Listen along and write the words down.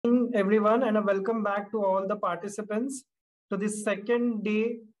everyone, and a welcome back to all the participants to the second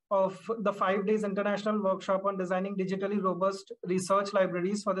day of the 5 days international workshop on designing digitally robust research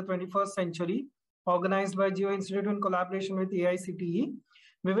libraries for the 21st century, organized by Geo Institute in collaboration with AICTE.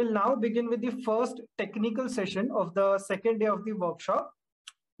 We will now begin with the first technical session of the second day of the workshop,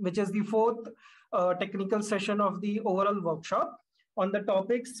 which is the fourth technical session of the overall workshop on the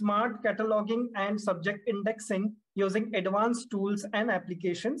topic Smart Cataloging and Subject Indexing using Advanced Tools and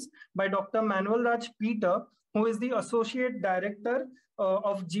Applications by Dr. Manuelraj Peter, who is the Associate Director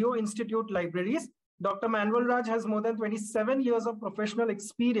of Geo Institute Libraries. Dr. Manuelraj has more than 27 years of professional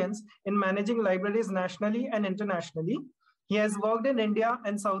experience in managing libraries nationally and internationally. He has worked in India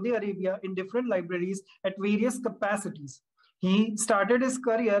and Saudi Arabia in different libraries at various capacities. He started his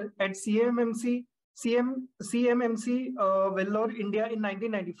career at CMMC Vellore, India in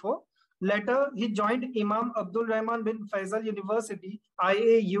 1994. Later, he joined Imam Abdul Rahman bin Faisal University,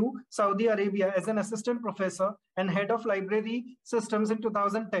 IAU, Saudi Arabia as an assistant professor and head of library systems in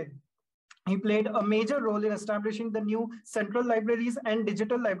 2010. He played a major role in establishing the new Central Libraries and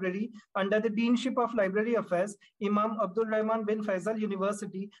Digital Library under the Deanship of Library Affairs, Imam Abdul Rahman bin Faisal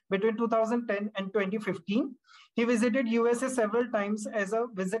University between 2010 and 2015. He visited USA several times as a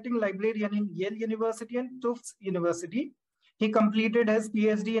visiting librarian in Yale University and Tufts University. He completed his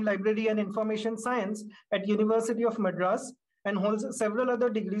PhD in Library and Information Science at University of Madras and holds several other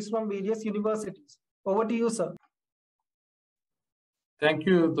degrees from various universities. Over to you, sir. Thank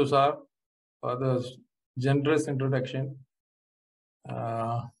you, Tushar, for the generous introduction.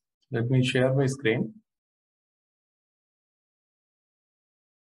 Let me share my screen.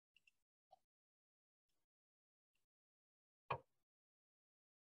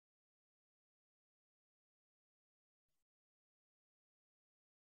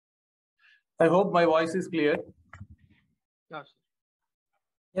 I hope my voice is clear.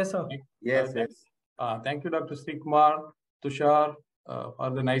 Yes, sir. Yes. Thank you, Dr. Srikumar, Tushar,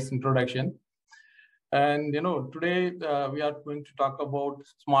 for the nice introduction. And today we are going to talk about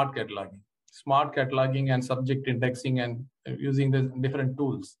smart cataloging and subject indexing and using the different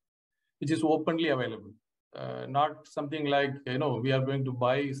tools, which is openly available. Not something like we are going to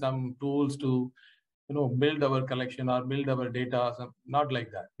buy some tools to build our collection or build our data. Not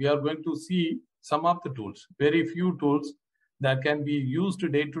like that. We are going to see some of the tools, very few tools that can be used to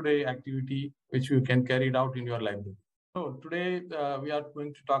day-to-day activity, which you can carry it out in your library. So today we are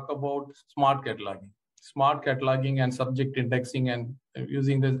going to talk about smart cataloging and subject indexing and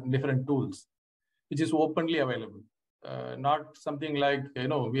using the different tools, which is openly available. Not something like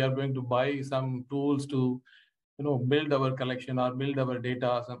we are going to buy some tools to build our collection or build our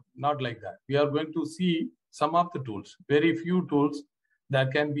data. Not like that. We are going to see some of the tools, very few tools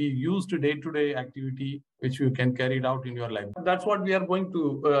that can be used to day-to-day activity, which you can carry it out in your life. That's what we are going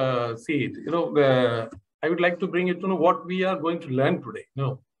to see it. I would like to bring it to what we are going to learn today.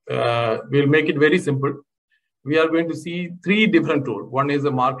 We'll make it very simple. We are going to see three different tools. One is a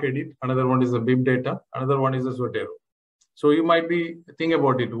MarkEdit, another one is a BibData, another one is a Zotero. So you might be thinking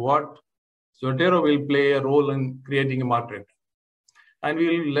about it. What Zotero will play a role in creating a MarkEdit. And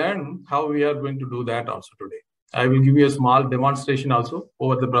we will learn how we are going to do that also today. I will give you a small demonstration also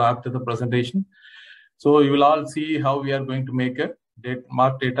after the presentation. So you will all see how we are going to make a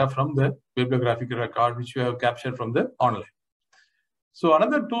mark data from the bibliographic record, which we have captured from the online. So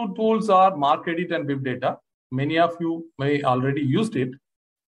another two tools are MarkEdit and BibData. Many of you may already used it.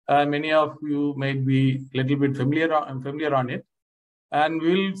 Many of you may be a little bit familiar on it. And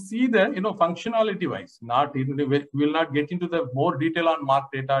we'll see the functionality wise. We will not get into the more detail on mark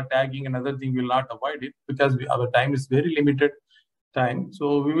data, tagging, and other thing. We'll not avoid it because our time is very limited time.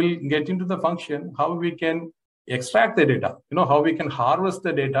 So we will get into the function, how we can extract the data, how we can harvest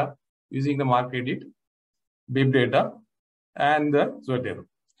the data using the MarkEdit, BibData, and the Zotero.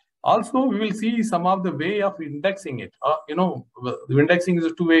 Also, we will see some of the way of indexing it. The indexing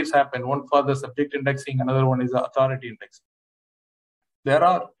is two ways happen. One for the subject indexing, another one is the authority indexing. There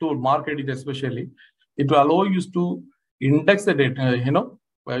are tools, MarkEdit especially. It will allow you to index the data,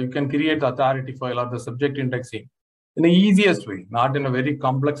 where you can create authority file or the subject indexing in the easiest way, not in a very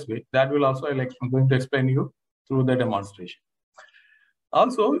complex way. That will also, I'm going to explain you through the demonstration.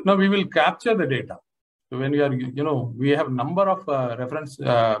 Also, now we will capture the data. So when we are, we have number of reference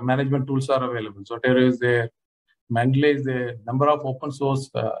management tools are available. So there is there, Mendeley is there, number of open source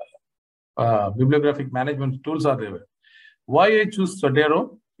bibliographic management tools are there. Why I choose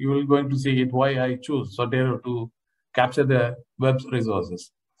Zotero? You will going to see it. Why I choose Zotero to capture the web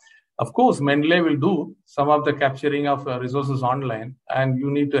resources. Of course, Mendeley will do some of the capturing of resources online, and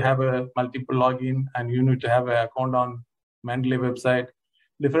you need to have a multiple login, and you need to have an account on Mendeley website.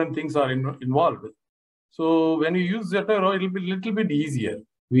 different things are involved. So when you use Zotero, it will be a little bit easier.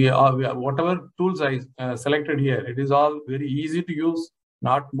 We are whatever tools I selected here, it is all very easy to use,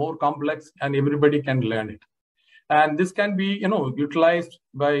 not more complex, and everybody can learn it. And this can be, utilized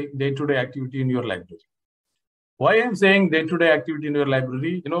by day-to-day activity in your library. Why I'm saying day-to-day activity in your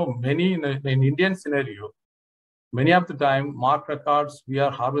library, many in Indian scenario, many of the time, mark records we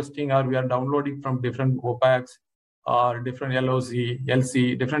are harvesting or we are downloading from different OPACs or different LOC,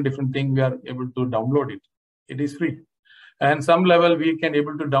 LC, different things we are able to download it. It is free. And some level we can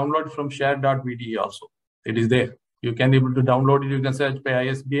able to download from share.vde also. It is there. You can able to download it. You can search by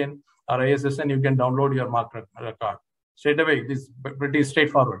ISBN or ISSN. You can download your mark record. Straight away, it is pretty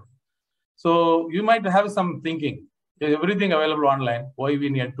straightforward. So you might have some thinking, everything available online, why we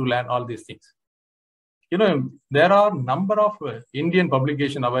need to learn all these things? There are number of Indian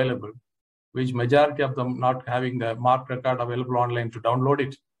publication available, which majority of them not having the mark record available online to download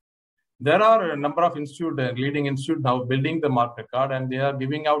it. There are a number of leading institute now building the mark record, and they are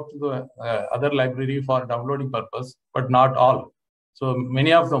giving out to the other library for downloading purpose, but not all. So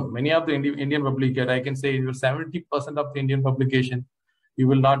many of the Indian publication, I can say 70% of the Indian publication, you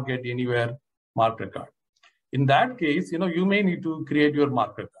will not get anywhere mark record. In that case, you may need to create your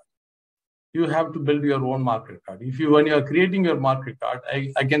mark record. You have to build your own mark record. When you are creating your mark record,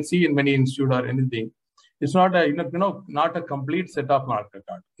 I can see in many institute or anything, it's not a not a complete set of mark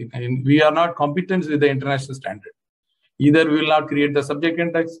record. We are not competent with the international standard. Either we will not create the subject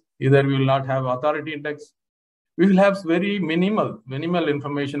index, either we will not have authority index. We will have very minimal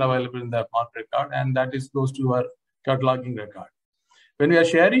information available in that mark record, and that is close to our cataloging record. When we are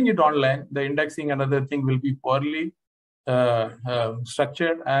sharing it online, the indexing and other thing will be poorly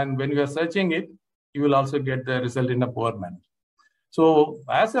structured, and when you are searching it, you will also get the result in a poor manner. So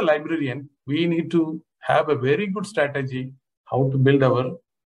as a librarian, we need to have a very good strategy how to build our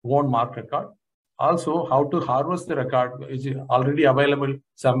own mark record. Also, how to harvest the record which is already available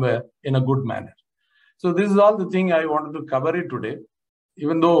somewhere in a good manner. So this is all the thing I wanted to cover it today.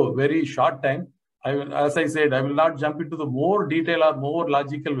 Even though very short time, as I said, I will not jump into the more detail or more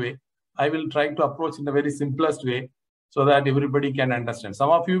logical way. I will try to approach in a very simplest way so that everybody can understand. Some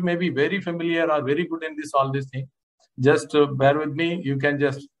of you may be very familiar or very good in all these things. Just bear with me. You can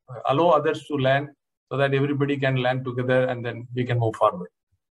just allow others to learn so that everybody can learn together, and then we can move forward.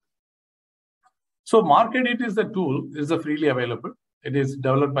 So MarkEdit is the tool. It is freely available. It is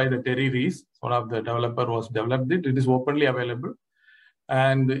developed by the Terry Rees. One of the developer was developed it. It is openly available.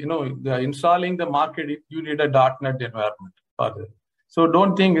 And installing the MarkEdit, you need a .NET environment for that. So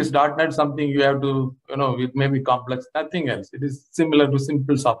don't think it's .NET something you have to, it may be complex, nothing else. It is similar to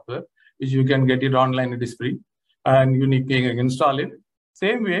simple software, which you can get it online, it is free. And you need to install it.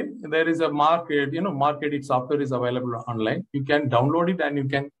 Same way, there is a MarkEdit software is available online. You can download it and you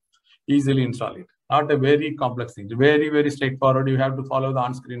can easily install it. Not a very complex thing. Very, very straightforward. You have to follow the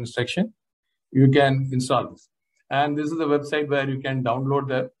on-screen instruction. You can install this. And this is the website where you can download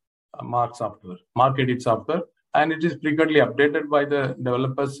the MarkEdit software. And it is frequently updated by the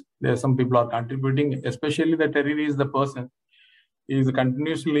developers. There are some people are contributing, especially the Terry is the person. He is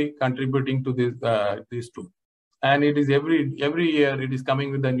continuously contributing to this tool. And it is every year it is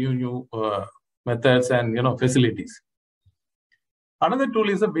coming with the new methods and facilities. Another tool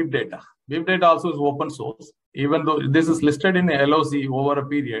is a BibData. BibData also is open source. Even though this is listed in LOC over a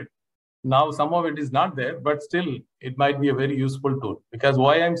period, now some of it is not there, but still it might be a very useful tool. Because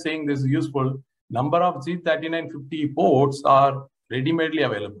why I'm saying this is useful, number of Z3950 ports are ready-madely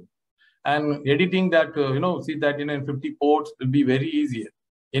available. And editing that Z3950 ports will be very easier.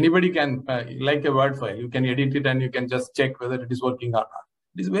 Anybody can, like a Word file, you can edit it and you can just check whether it is working or not.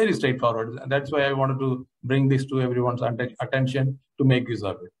 It is very straightforward. And that's why I wanted to bring this to everyone's attention to make use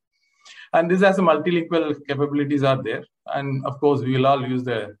of it. And this has a multilingual capabilities are there. And of course, we will all use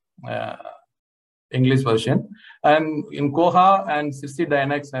the English version. And in Koha and Sysy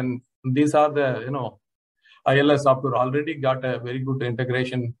Dynex, and these are the, ILS software already got a very good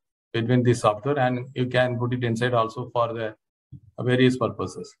integration between this software, and you can put it inside also for the various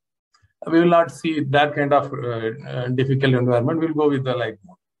purposes. We will not see that kind of difficult environment. We'll go with the light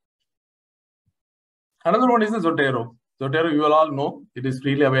mode. Another one is the Zotero. Zotero, you will all know, it is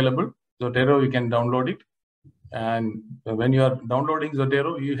freely available. Zotero, you can download it. And when you are downloading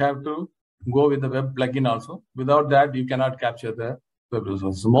Zotero, you have to go with the web plugin also. Without that, you cannot capture the web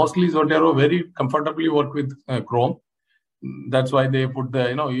resources. Mostly Zotero very comfortably work with Chrome. That's why they put the,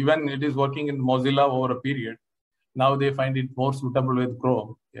 even it is working in Mozilla over a period. Now they find it more suitable with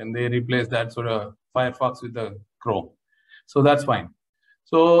Chrome, and they replace that sort of Firefox with the Chrome. So that's fine.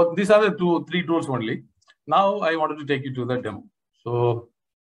 So these are the three tools only. Now I wanted to take you to the demo. So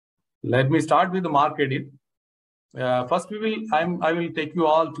Let me start with the MarkEdit. First, I will take you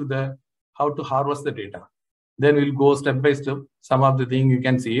all to the how to harvest the data. Then we'll go step by step. Some of the thing you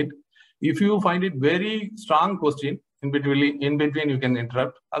can see it. If you find it very strong question, in between you can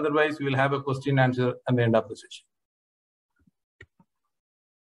interrupt. Otherwise, we will have a question answer at the end of the session.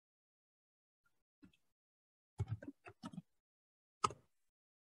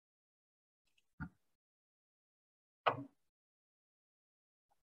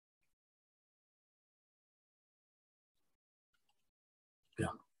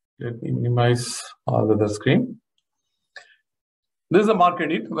 Let me minimize all of the screen. This is a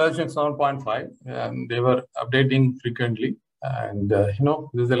MarkEdit version 7.5, and they were updating frequently. And this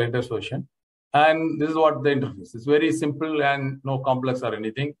is the latest version. And this is what the interface is. Very simple and no complex or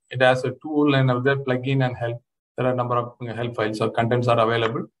anything. It has a tool and other plugin and help. There are a number of help files or contents are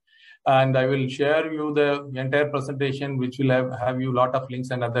available. And I will share you the entire presentation, which will have you a lot of links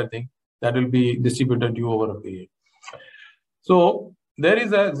and other things that will be distributed to you over a period. So there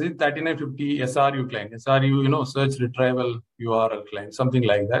is a Z3950 SRU client, SRU, search retrieval URL client, something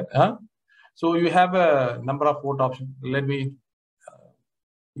like that. So you have a number of port options. Let me,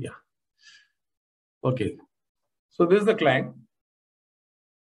 Okay. So this is the client.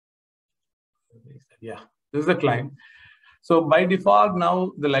 This is the client. So by default,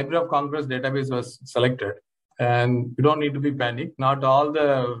 now the Library of Congress database was selected, and you don't need to be panicked. Not all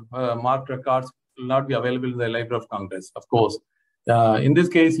the marked records will not be available in the Library of Congress, of course. In this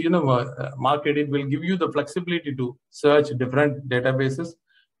case, MarkEdit will give you the flexibility to search different databases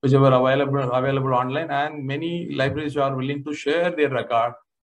which are available online, and many libraries are willing to share their record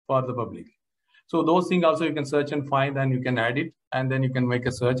for the public. So those things also you can search and find, and you can add it, and then you can make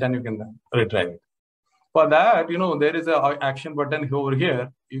a search and you can retrieve it. For that, there is an action button over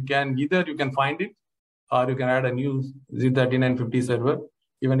here. You can find it, or you can add a new Z3950 server.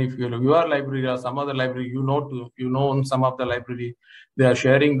 Even if your library or some other library, some of the library, they are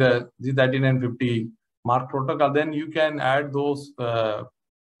sharing the Z3950 MARC protocol, then you can add those.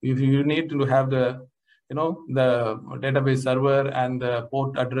 If you need to have the database server and the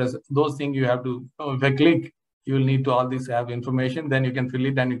port address, those things you have to, if I click, you will need to all this have information, then you can fill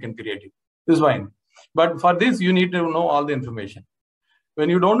it and you can create it. This is fine. But for this, you need to know all the information. When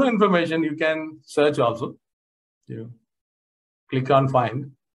you don't know information, you can search also. You click on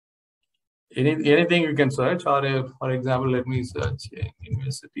find. Anything you can search, or for example, let me search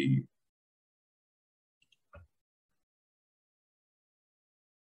university.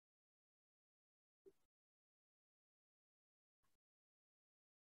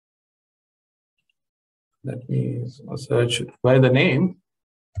 Let me search by the name.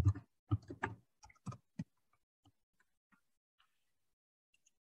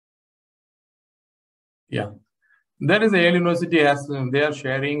 There is a Yale University they are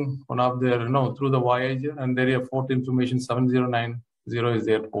sharing one of their, through the Voyager, and there is port information 7090 is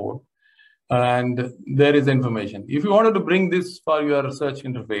their port. And there is information. If you wanted to bring this for your search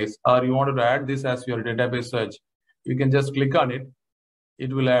interface, or you wanted to add this as your database search, you can just click on it.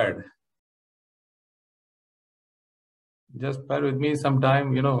 It will add. Just bear with me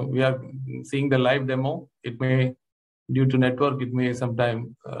sometime. We are seeing the live demo. It may, due to network, it may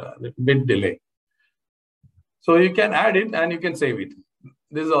sometime a bit delay. So you can add it and you can save it.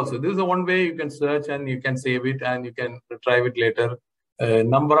 This is a one way you can search and you can save it and you can retrieve it later.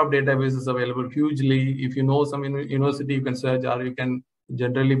 Number of databases available hugely. If you know some university, you can search, or you can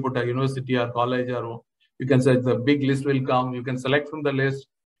generally put a university or college, or you can search. The big list will come. You can select from the list.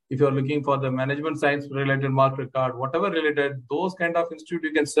 If you're looking for the management science related mark record, whatever related, those kind of institute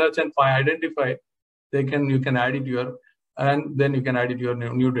you can search and identify. You can add it here, and then you can add it to your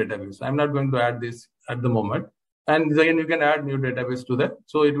new database. I'm not going to add this at the moment. And then you can add new database to that.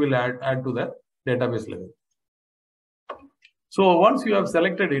 So it will add to the database level. So once you have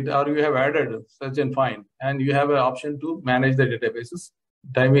selected it, or you have added search and find, and you have an option to manage the databases.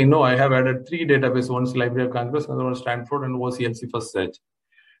 I have added 3 databases. One is Library of Congress, another one is Stanford, and OCLC for search.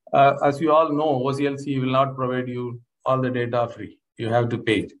 As you all know, OCLC will not provide you all the data free. You have to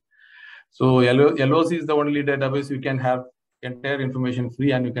pay it. So LOC is the only database you can have entire information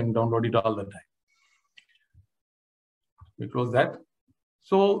free, and you can download it all the time. We close that.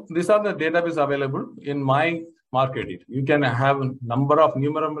 So these are the database available in my MarkEdit. You can have a number of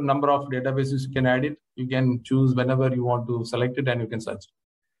databases. You can add it. You can choose whenever you want to select it, and you can search.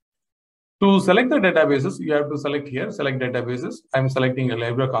 To select the databases, you have to select here, select databases. I'm selecting a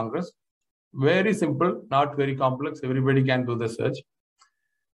Library of Congress. Very simple, not very complex. Everybody can do the search.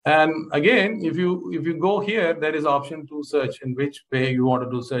 And again, if you go here, there is option to search in which way you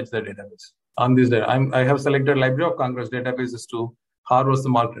want to search the database. On this, I have selected Library of Congress databases to harvest the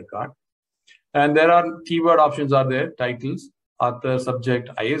mark record. And there are keyword options are there, titles, author, subject,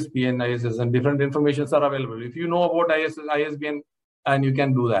 ISBN, ISS, and different informations are available. If you know about ISBN, and you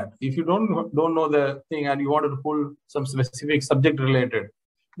can do that. If you don't know the thing and you wanted to pull some specific subject related,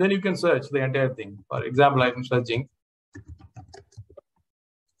 then you can search the entire thing. For example, I'm searching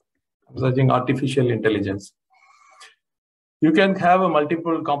artificial intelligence. You can have a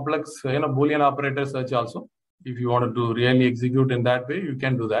multiple complex, Boolean operator search also. If you wanted to really execute in that way, you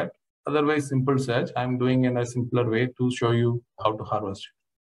can do that. Otherwise, simple search. I'm doing in a simpler way to show you how to harvest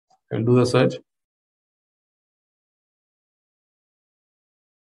it. I'll do the search.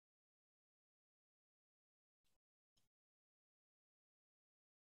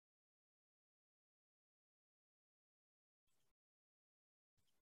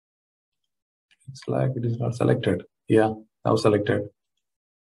 It's like it is not selected. Yeah, now selected.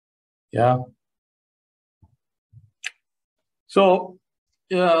 Yeah. So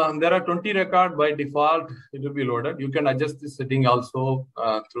there are 20 records by default. It will be loaded. You can adjust this setting also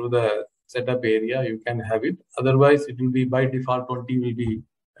through the setup area. You can have it. Otherwise, it will be by default 20 will be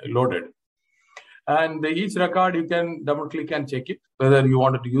loaded. And each record you can double click and check it whether you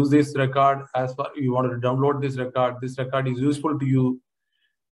wanted to use this record as far you wanted to download this record. This record is useful to you.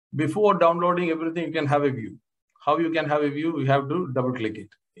 Before downloading everything, you can have a view. How you can have a view? You have to double click it.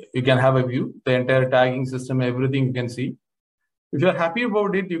 You can have a view, the entire tagging system, everything you can see. If you're happy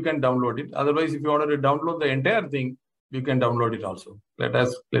about it, you can download it. Otherwise, if you wanted to download the entire thing, you can download it also.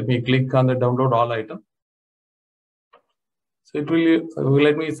 Let me click on the download all item. So it will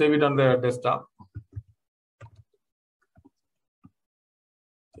let me save it on the desktop.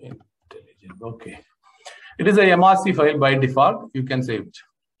 Okay. It is a MRC file by default. You can save it.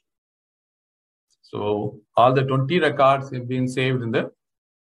 So all the 20 records have been saved in the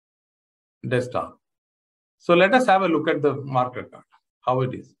desktop. So let us have a look at the mark record, how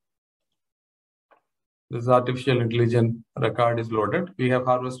it is. This artificial intelligence record is loaded. We have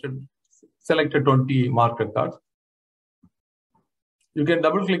selected 20 mark records. You can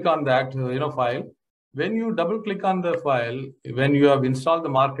double click on that file. When you double click on the file, when you have installed the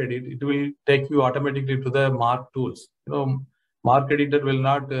mark edit, it will take you automatically to the mark tools. Mark editor will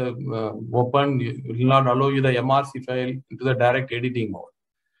not open, will not allow you the MRC file into the direct editing mode.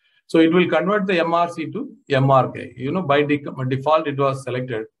 So it will convert the MRC to MRK. By default, it was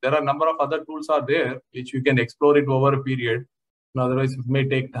selected. There are a number of other tools are there, which you can explore it over a period. Otherwise, it may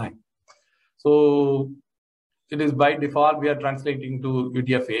take time. So it is by default, we are translating to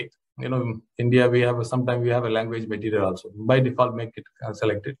UTF-8. India, sometimes we have a language material also. By default, make it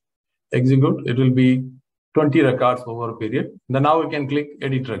selected. Execute, it will be 20 records over a period. Then now we can click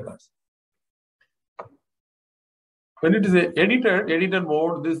edit records. When it is a editor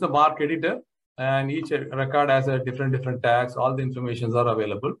mode, this is the mark editor, and each record has a different tags. All the informations are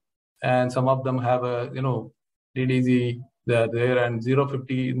available, and some of them have a DDZ there and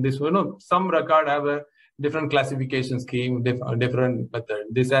 050 in this. Some record have a different classification scheme, different method.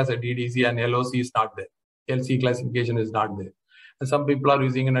 This has a DDZ and LOC is not there. LC classification is not there. And some people are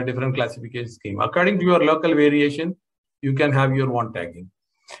using in a different classification scheme. According to your local variation, you can have your own tagging.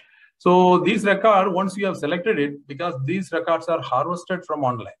 So these records, once you have selected it, because these records are harvested from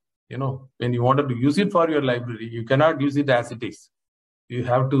online. When you wanted to use it for your library, you cannot use it as it is. You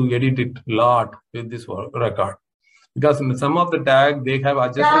have to edit it a lot with this record. Because in some of the tag, they have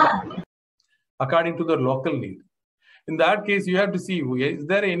adjusted according to the local need. In that case, you have to see, is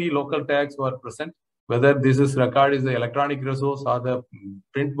there any local tags who are present? Whether this record is the electronic resource or the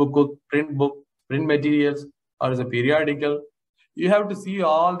print materials or is a periodical. You have to see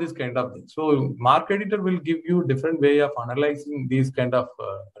all these kind of things. So mark editor will give you different way of analyzing these kind of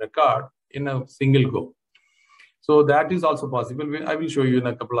record in a single go. So that is also possible. I will show you in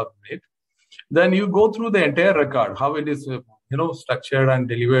a couple of minutes. Then you go through the entire record, how it is structured and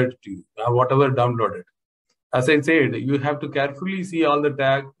delivered to you, whatever downloaded. As I said, you have to carefully see all the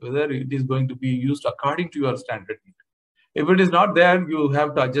tags, whether it is going to be used according to your standard need. If it is not there, you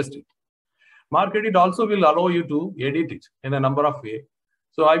have to adjust it. Mark edit also will allow you to edit it in a number of ways.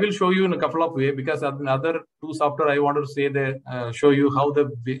 So I will show you in a couple of ways, because in other two software I wanted to say that show you how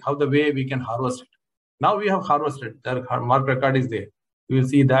the way we can harvest it. Now we have harvested. The mark record is there. You will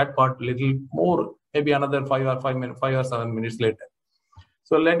see that part little more, maybe another 5 or 7 minutes later.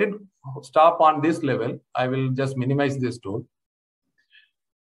 So let it stop on this level. I will just minimize this tool.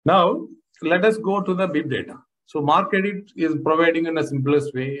 Now let us go to the big data. So mark edit is providing in the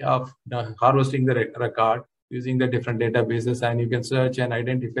simplest way of harvesting the record using the different databases, and you can search and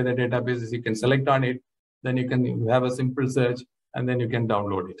identify the databases. You can select on it, then you can have a simple search, and then you can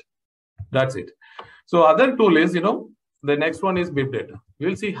download it. That's it. So other tool is, the next one is bib data.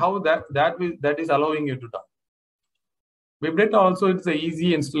 We'll see how that is allowing you to do. Bib data also, it's an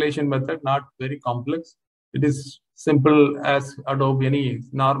easy installation method, not very complex. It is simple as Adobe, any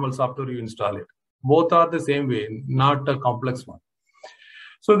normal software you install it. Both are the same way, not a complex one.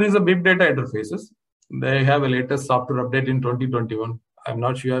 So these are bib data interfaces. They have a latest software update in 2021. I'm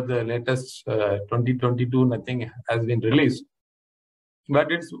not sure the latest 2022, nothing has been released.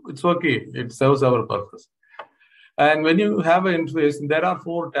 But it's okay. It serves our purpose. And when you have an interface, there are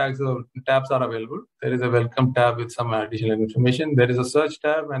 4 tabs are available. There is a welcome tab with some additional information. There is a search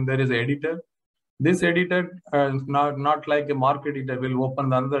tab and there is an editor. This editor, not like a mark editor, will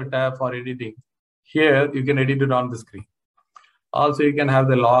open another tab for editing. Here, you can edit it on the screen. Also, you can have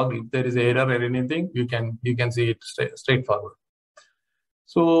the log. If there is an error or anything, you can see it straightforward.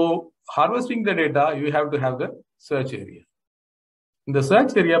 So harvesting the data, you have to have the search area. In the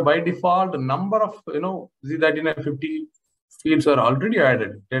search area, by default, the number of, see that 50 fields are already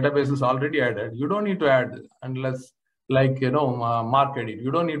added, databases already added. You don't need to add unless like, mark edit.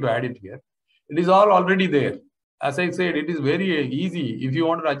 You don't need to add it here. It is all already there. As I said, it is very easy. If you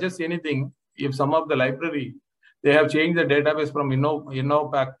want to adjust anything, if some of the library, they have changed the database from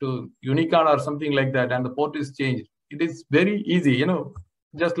InnoPack to Unicorn or something like that, and the port is changed. It is very easy,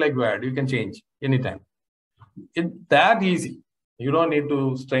 just like Word, you can change anytime. It's that easy. You don't need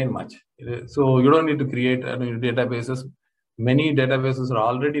to strain much. So you don't need to create databases. Many databases are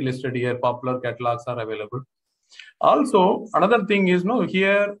already listed here. Popular catalogs are available. Also, another thing is,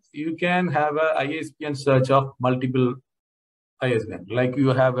 here you can have a ISBN search of multiple ISBN. Like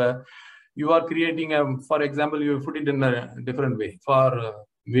you are creating for example, you put it in a different way.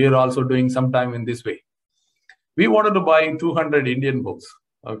 We are also doing sometime in this way. We wanted to buy 200 Indian books.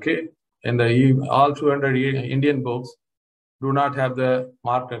 Okay, and all 200 Indian books do not have the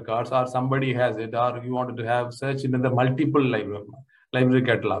marked records, or somebody has it, or you wanted to have search in the multiple library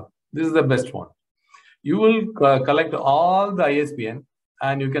catalog. This is the best one. You will collect all the ISBN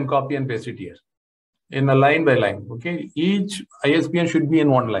and you can copy and paste it here in a line by line. Okay, each ISBN should be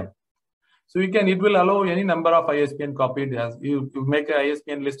in one line. So it will allow any number of ISBN copied. As you make an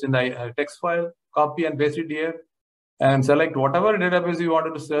ISBN list in the text file, copy and paste it here, and select whatever database you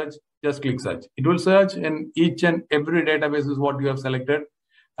wanted to search, just click search. It will search in each and every database is what you have selected,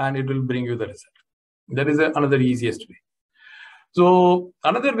 and it will bring you the result. That is another easiest way. So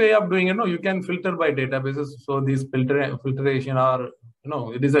another way of doing, you can filter by databases. So these filtration are,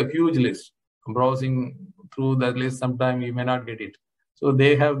 it is a huge list. Browsing through that list, sometime you may not get it. So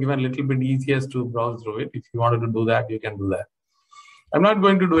they have given a little bit easiest to browse through it. If you wanted to do that, you can do that. I'm not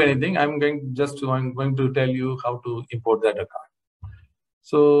going to do anything. I'm going to tell you how to import that account.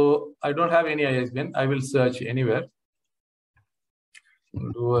 So I don't have any ISBN. I will search anywhere.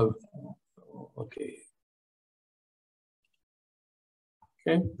 Okay.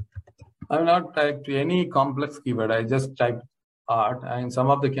 I will not type any complex keyword. I just type art, and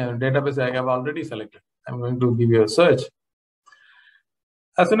some of the database I have already selected. I'm going to give you a search.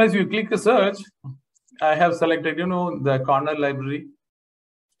 As soon as you click a search, I have selected, the corner library,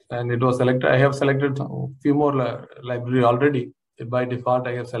 and it was selected. I have selected a few more library already. By default,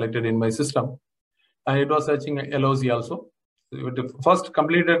 I have selected in my system, and it was searching LOC also. It first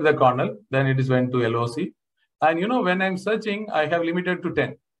completed the kernel, then it is went to LOC. And when I'm searching, I have limited to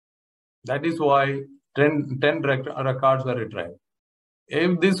 10. That is why 10 records were retrieved.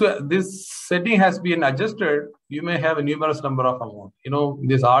 If this setting has been adjusted, you may have a numerous number of amount.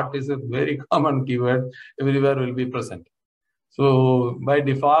 This art is a very common keyword, everywhere will be present. So by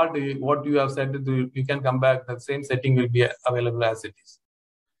default, what you have set, you can come back, the same setting will be available as it is.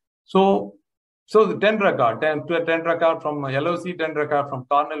 So the 10 record from LOC, 10 record from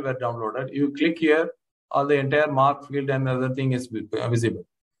kernel were downloaded. You click here, all the entire mark field and other thing is visible.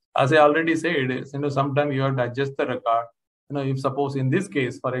 As I already said, sometimes you have to adjust the record. If suppose in this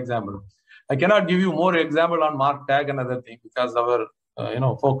case, for example, I cannot give you more example on mark tag and other thing because our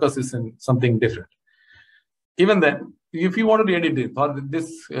focus is in something different. Even then, if you want to edit it for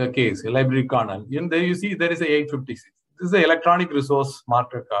this case, library kernel, there you see there is a 856. This is the electronic resource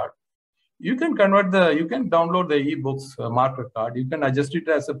mark record. You can you can download the ebooks mark record. You can adjust it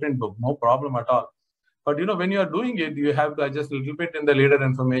as a print book, no problem at all. But when you are doing it, you have to adjust a little bit in the leader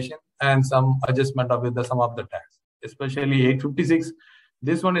information and some adjustment of some of the tags, especially 856.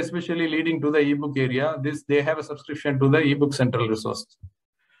 This one especially leading to the ebook area. They have a subscription to the ebook central resources.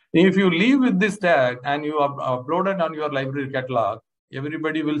 If you leave with this tag and you upload it on your library catalog,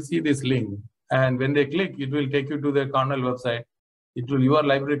 everybody will see this link. And when they click, it will take you to the kernel website. Your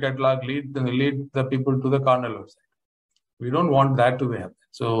library catalog lead the people to the kernel website. We don't want that to happen.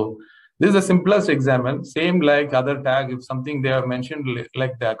 So This is the simplest example, same like other tag. If something they have mentioned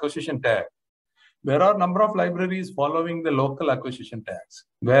like the acquisition tag, there are number of libraries following the local acquisition tags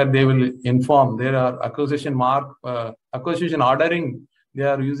where they will inform there are acquisition mark, acquisition ordering they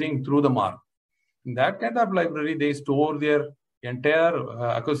are using through the mark. In that kind of library, they store their entire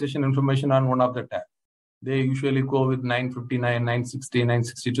acquisition information on one of the tags. They usually go with 959, 960,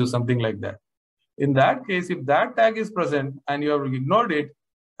 962, something like that. In that case, if that tag is present and you have ignored it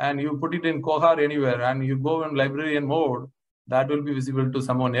and you put it in Koha anywhere and you go in librarian mode, that will be visible to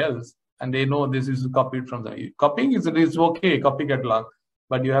someone else and they know this is copied from the copying is okay, copy catalog,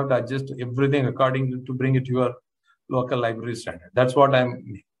 but you have to adjust everything according to bring it to your local library standard. That's what I'm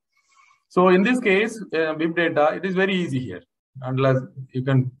meaning. So in this case, bib data, it is very easy here. Unless you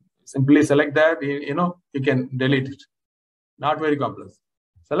can simply select that, you can delete it. Not very complex.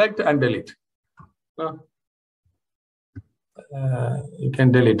 Select and delete. You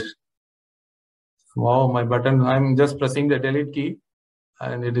can delete. Wow, my button, I'm just pressing the delete key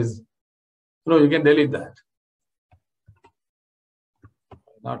and it is, you can delete that.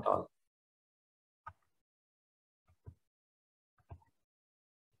 Not all.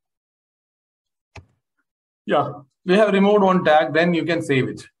 Yeah, we have removed one tag, then you can save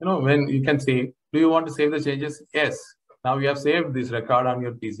it. When you can save, do you want to save the changes? Yes. Now you have saved this record on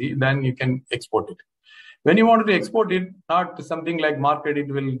your PC, then you can export it. When you want to export it, not something like MarkEdit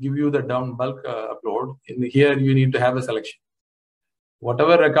will give you the down bulk upload. Here you need to have a selection.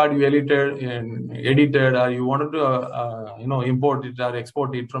 Whatever record you edited, or you wanted to import it or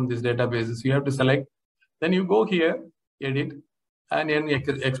export it from this databases, you have to select. Then you go here, edit, and then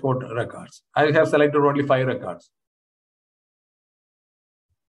export records. I have selected only 5 records.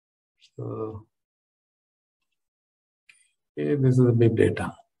 So okay, this is the big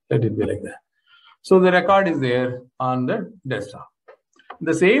data. Let it be like that. So the record is there on the desktop.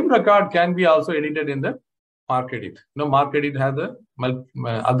 The same record can be also edited in the MarkEdit. MarkEdit has a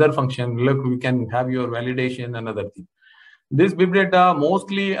other function. Look, we can have your validation and other thing. This bib data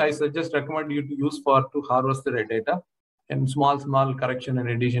mostly I recommend you to use to harvest the data. And small correction and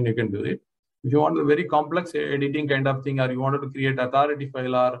addition, you can do it. If you want a very complex editing kind of thing, or you wanted to create authority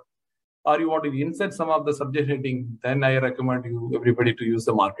file, or you want to insert some of the subject heading, then I recommend everybody to use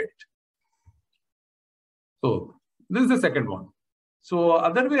the MarkEdit. So this is the second one. So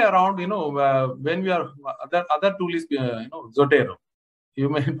other way around, when we are other tool is Zotero. You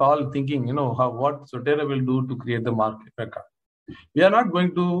may all thinking, what Zotero will do to create the mark record. We are not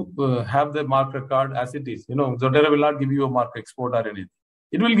going to have the mark record as it is. Zotero will not give you a mark export or anything.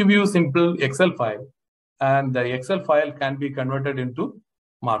 It will give you a simple Excel file, and the Excel file can be converted into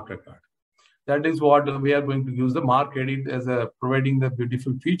mark record. That is what we are going to use the MarkEdit as providing the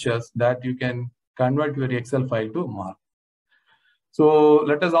beautiful features that you can convert your Excel file to mark. So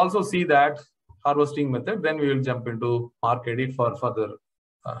let us also see that harvesting method. Then we will jump into MarkEdit for further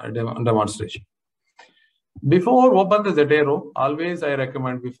demonstration. Before open the Zotero, always I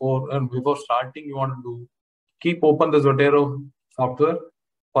recommend before starting, you want to keep open the Zotero software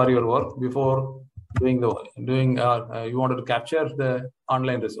for your work before you wanted to capture the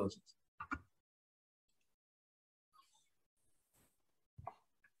online resources.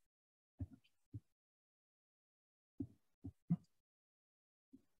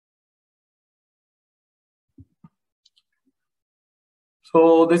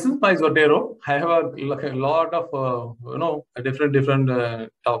 So this is my Zotero. I have a lot of different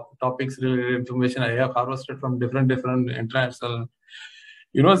topics related information I have harvested from different international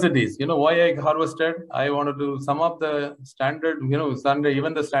universities. Why I harvested? I wanted to some of the standard,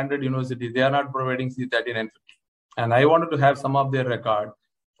 even the standard universities, they are not providing C3950, and I wanted to have some of their record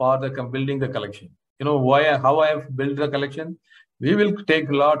for building the collection. How I have built the collection? We will take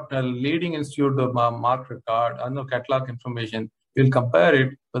a lot leading institute of mark record and catalog information. We'll compare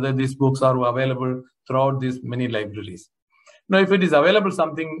it whether these books are available throughout these many libraries. Now, if it is available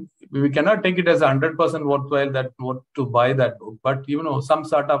something, we cannot take it as 100% worthwhile to buy that book. But some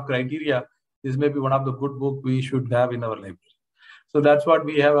sort of criteria, this may be one of the good book we should have in our library. So that's what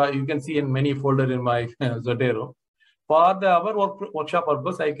we have. You can see in many folder in my Zotero. For our workshop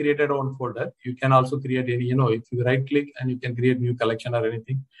purpose, I created one folder. You can also create any, if you right click and you can create new collection or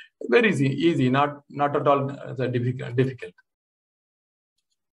anything. Very easy, not at all difficult.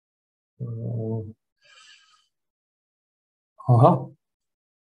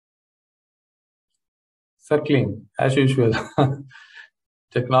 Circling, as usual.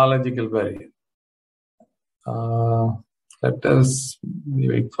 Technological barrier. Let us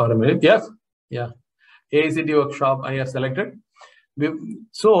wait for a minute. Yes, yeah. AICT workshop I have selected.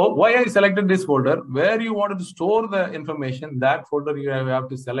 So why I selected this folder, where you wanted to store the information, that folder you have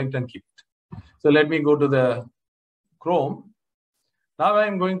to select and keep it. So let me go to the Chrome. Now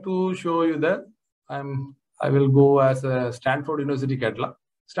I'm going to show you that I will go as a Stanford University catalog.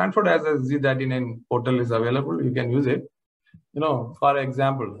 Stanford has a Z39 portal is available. You can use it. For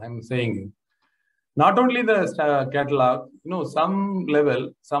example, I'm saying not only the catalog, some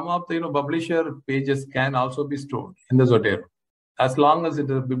level, some of the publisher pages can also be stored in the Zotero. As long as it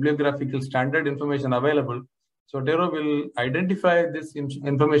is bibliographical standard information available, Zotero will identify this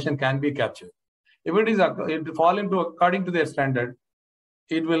information can be captured. If it fall into according to their standard,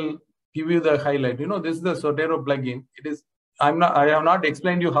 it will give you the highlight. This is the Zotero plugin. I have not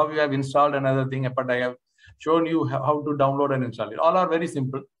explained you how you have installed another thing, but I have shown you how to download and install it. All are very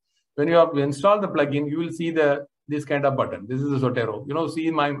simple. When you have installed the plugin, you will see this kind of button. This is the Zotero.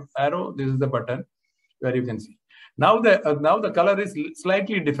 See my arrow. This is the button where you can see. Now the color is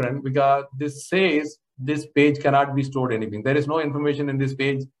slightly different because this says this page cannot be stored anything. There is no information in this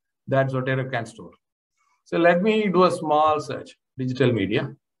page that Zotero can store. So let me do a small search, digital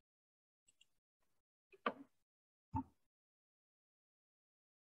media.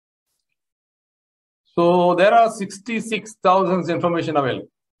 So there are 66,000 information available.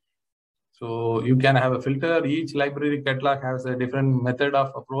 So you can have a filter. Each library catalog has a different method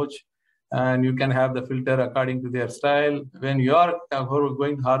of approach, and you can have the filter according to their style. When you are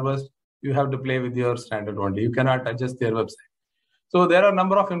going to harvest, you have to play with your standard only. You cannot adjust their website. So there are a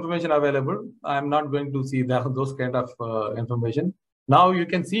number of information available. I'm not going to see those kind of information. Now you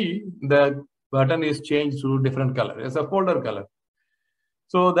can see the button is changed to different color. It's a folder color.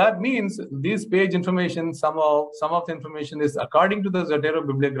 So that means this page information, some of the information is according to the Zotero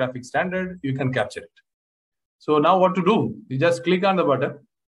bibliographic standard, you can capture it. So now what to do? You just click on the button.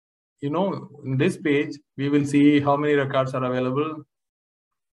 In this page, we will see how many records are available.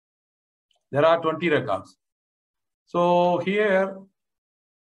 There are 20 records. So here,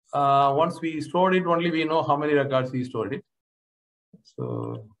 once we stored it, only we know how many records we stored it.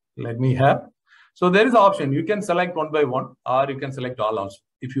 So let me have. So there is an option. You can select one by one, or you can select all also.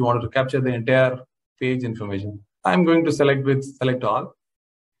 If you wanted to capture the entire page information, I'm going to select all.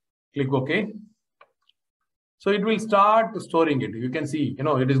 Click OK. So it will start storing it. You can see,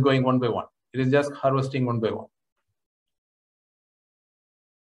 it is going one by one. It is just harvesting one by one.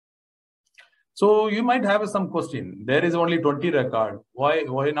 So you might have some question. There is only 20 record.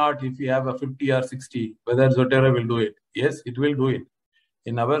 Why not if you have a 50 or 60? Whether Zotero will do it? Yes, it will do it.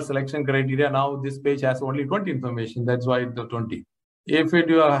 In our selection criteria, now this page has only 20 information. That's why it's the 20. If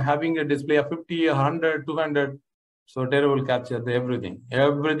you are having a display of 50, 100, 200, Zotero will capture everything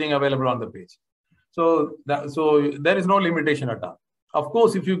available on the page. So there is no limitation at all. Of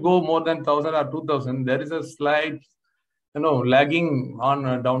course, if you go more than 1,000 or 2,000, there is a slight lagging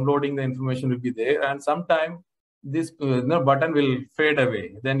on downloading the information will be there, and sometime this button will fade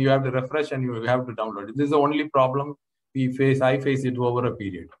away. Then you have to refresh and you have to download it. This is the only problem I face it over a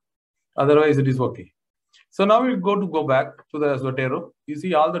period. Otherwise, it is okay. So now we go back to the Zotero. You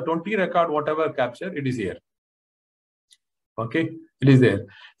see all the 20 record, whatever capture, it is here. Okay, it is there.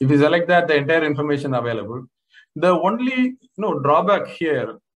 If you select that, the entire information available. The only drawback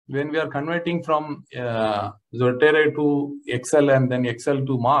here, when we are converting from Zotero to Excel and then Excel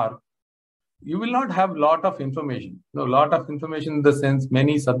to Mark, you will not have lot of information. Lot of information in the sense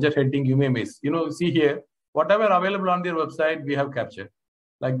many subject heading you may miss. See here, whatever available on their website, we have captured.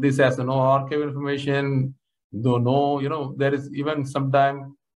 Like this has no archive information, there is even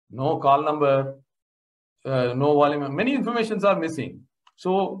sometime no call number, no volume. Many informations are missing.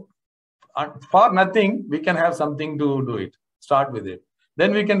 So for nothing, we can have something to do it. Start with it.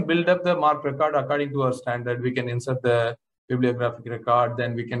 Then we can build up the mark record according to our standard. We can insert the bibliographic record.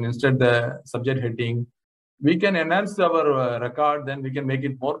 Then we can insert the subject heading. We can enhance our record. Then we can make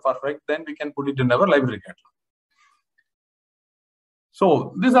it more perfect. Then we can put it in our library catalog.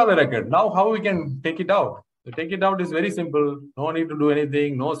 So these are the record. Now how we can take it out? To take it out is very simple. No need to do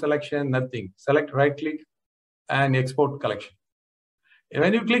anything. No selection, nothing. Select, right click and export collection.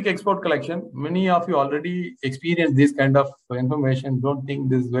 When you click export collection, many of you already experienced this kind of information. Don't think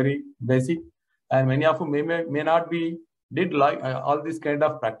this is very basic. And many of you may not be did like all these kind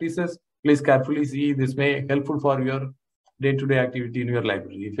of practices. Please carefully see. This may helpful for your day-to-day activity in your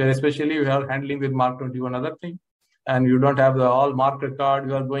library. Especially if you are handling with Mark 21 other thing, and you don't have the all mark record,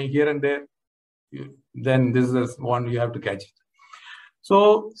 you are going here and there, then this is one you have to catch it.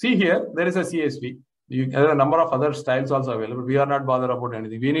 So see here, there is a CSV. There are a number of other styles also available. We are not bothered about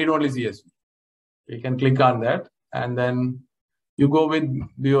anything. We need only CSV. You can click on that, and then you go with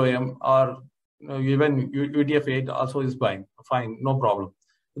BOM, or even UTF-8 also is fine, no problem.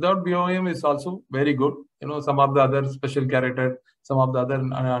 Without BOM is also very good. Some of the other special character, some of the other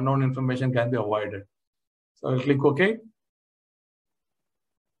unknown information can be avoided. So I'll click OK.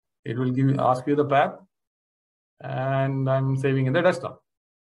 It will ask you the path, and I'm saving in the desktop.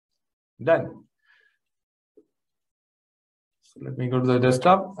 Done. So let me go to the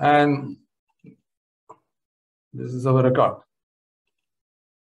desktop, and this is our record.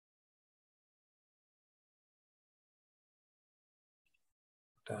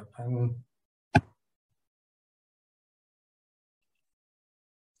 And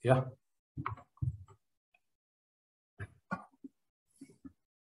yeah.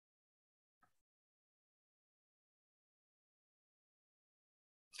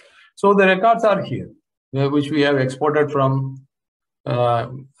 So the records are here, which we have exported from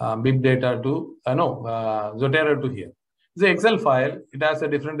big data to Zotero to here. The Excel file, it has a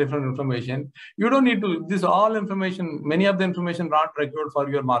different information. You don't need to, this all information, many of the information not required for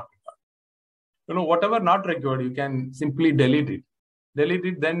your market card. Whatever not required, you can simply delete it.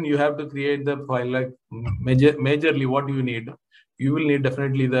 Then you have to create the file. Like majorly what you need. You will need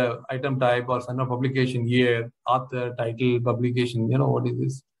definitely the item type or some publication year, author, title, publication. What is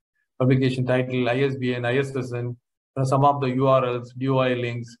this? Publication title, ISBN, ISSN, some of the URLs, DOI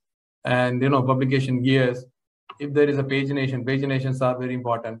links, and publication years. If there is a paginations are very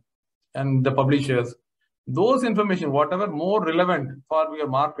important, and the publishers. Those information, whatever more relevant for your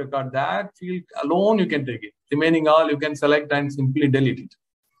mark record, that field alone you can take it. Remaining all you can select and simply delete it.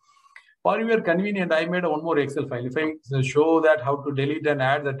 For your convenience, I made one more Excel file. If I show that how to delete and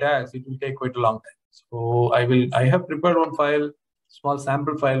add the tags, it will take quite a long time. So I have prepared one file, small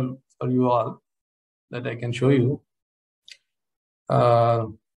sample file for you all that I can show you.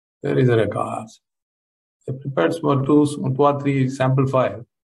 There is a record. I prepared small two or three sample files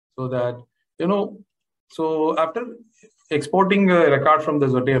so that So after exporting a record from the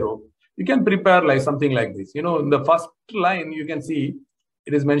Zotero, you can prepare like something like this. In the first line, you can see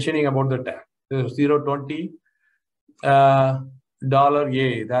it is mentioning about the tag. $020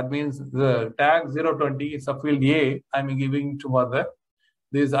 $A. That means the tag 020 subfield A I'm giving to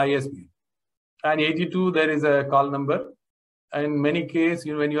this ISBN. And 82, there is a call number. In many cases,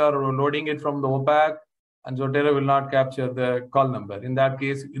 when you are loading it from the OPAC, and Zotero will not capture the call number. In that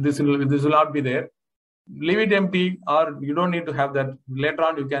case, this will not be there. Leave it empty, or you don't need to have that. Later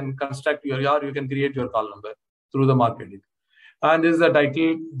on, you can construct you can create your call number through the market. And this is the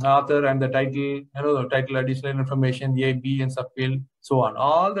title, author, and the title, the title, additional information, A, B, and subfield, so on.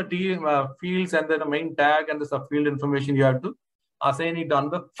 All the fields and the main tag and the subfield information, you have to assign it on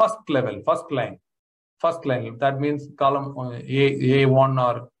the first level, first line. That means column A1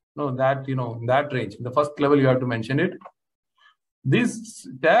 or that range. The first level you have to mention it. This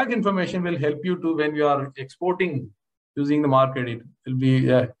tag information will help you to when you are exporting using the market. It will be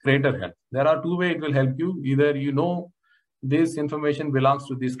a greater help. There are two ways it will help you. Either this information belongs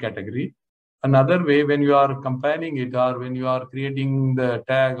to this category. Another way, when you are compiling it or when you are creating the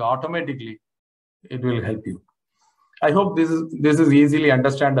tag automatically, it will help you. I hope this is easily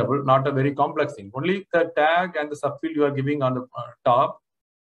understandable, not a very complex thing. Only the tag and the subfield you are giving on the top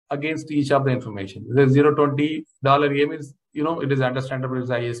against each of the information. The $020 A means, it is understandable as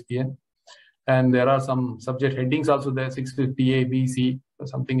ISBN. And there are some subject headings also there, 650 A, B, C,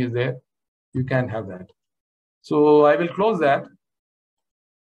 something is there. You can have that. So I will close that.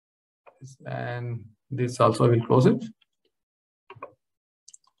 And this also I will close it.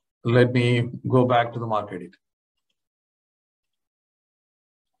 Let me go back to the mark edit.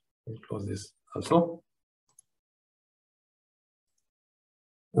 I'll close this also.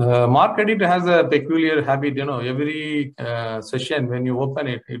 Mark edit has a peculiar habit, every session when you open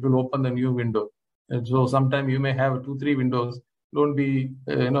it, it will open the new window. And so sometimes you may have 2-3 windows. Don't be,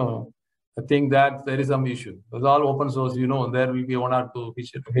 think that there is some issue. It's all open source, there will be 1 or 2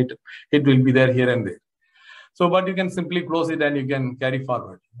 which it will be there here and there. So, but you can simply close it and you can carry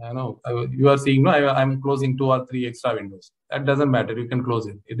forward. You are seeing, I'm closing 2 or 3 extra windows. That doesn't matter. You can close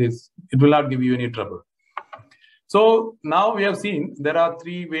it. It will not give you any trouble. So now we have seen there are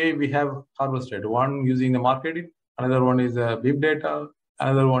 3 ways we have harvested. One using the mark edit, another one is big data,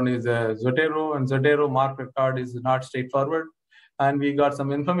 another one is Zotero, and Zotero mark record is not straightforward. And we got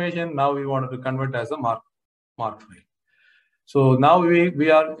some information. Now we wanted to convert as a mark file. So now we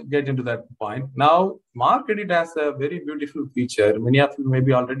are getting to that point. Now mark edit has a very beautiful feature. Many of you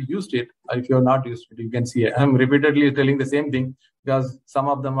maybe already used it. If you are not used to it, you can see it. I'm repeatedly telling the same thing because some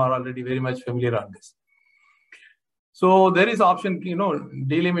of them are already very much familiar on this. So there is option,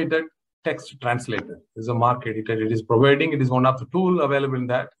 delimited. text translator. This is a mark editor. It is providing. It is one of the tool available in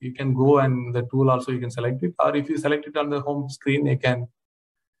that. You can go and the tool also you can select it, or if you select it on the home screen, you can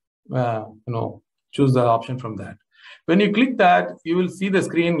choose the option from that. When you click that, you will see the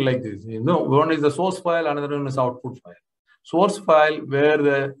screen like this. One is the source file, another one is output file. Source file where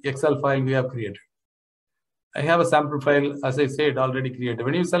the Excel file we have created. I have a sample file, as I said, already created.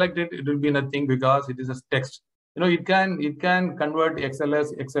 When you select it, it will be nothing because it is a text. It can convert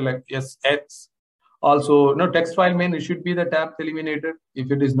XLS, XLSX. Also, text file main, it should be the tab eliminated.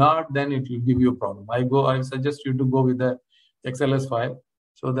 If it is not, then it will give you a problem. I suggest you to go with the XLS file.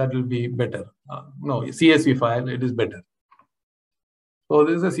 So that will be better. CSV file, it is better. So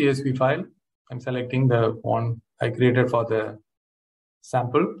this is a CSV file. I'm selecting the one I created for the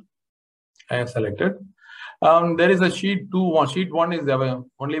sample. I have selected. There is a sheet 2. Sheet 1 is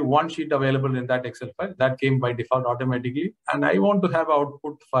only one sheet available in that Excel file. That came by default automatically. And I want to have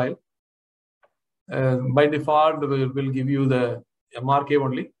output file. By default, will give you the MRK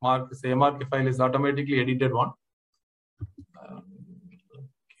only. The MRK file is automatically edited one.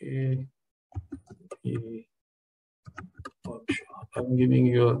 I'm giving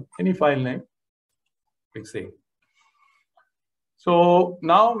you any file name. Click save. So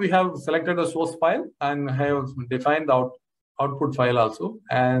now we have selected the source file and have defined the output file also.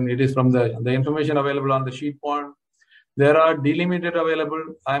 And it is from the information available on the sheet 1. There are delimiter available.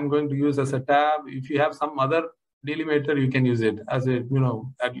 I'm going to use as a tab. If you have some other delimiter, you can use it as a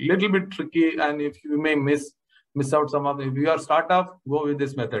little bit tricky. And if you may miss out some of the, if you are startup, go with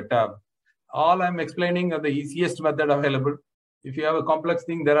this method, tab. All I'm explaining are the easiest method available. If you have a complex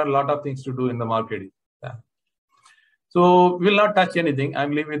thing, there are a lot of things to do in the marketing. Yeah. So we'll not touch anything.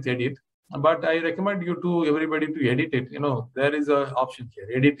 I'm leaving with edit, but I recommend you to everybody to edit it. There is an option here,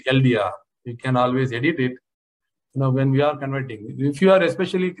 edit LDR. You can always edit it. When we are converting, if you are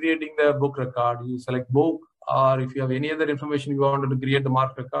especially creating the book record, you select book, or if you have any other information you wanted to create the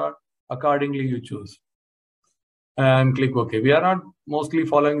mark record, accordingly you choose and click OK. We are not mostly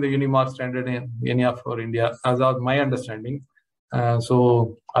following the Unimark standard in any of our India, as of my understanding.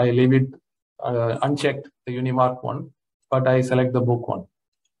 So I leave it unchecked, the Unimark one, but I select the book one.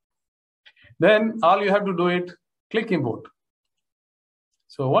 Then all you have to do it, click import.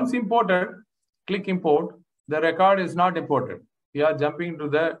 So once imported, click import. The record is not imported. We are jumping to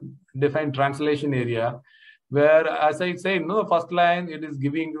the defined translation area where, as I say, the first line, it is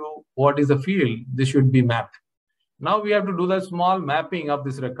giving you what is the field. This should be mapped. Now we have to do the small mapping of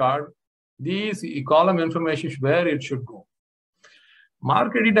this record. These column information where it should go.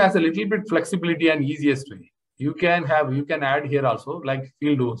 Mark Edit has a little bit flexibility and easiest way. You can add here also like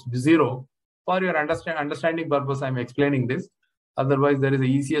field 0. For your understanding purpose, I'm explaining this. Otherwise, there is the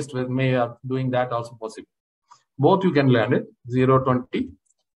easiest way of doing that also possible. Both you can learn it, 0, 20.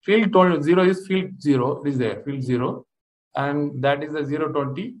 Field 0 is field 0, it is there, field 0. And that is the 0,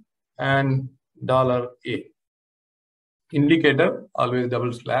 20 and $A. Indicator, always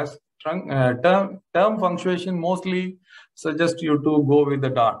double slash. Term punctuation mostly suggest you to go with the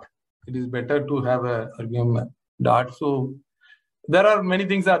dot. It is better to have a argument dot. So there are many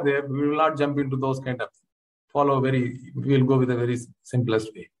things are there. We will not jump into those kind of things. We will go with a very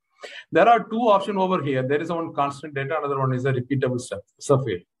simplest way. There are two options over here. There is one constant data, another one is a repeatable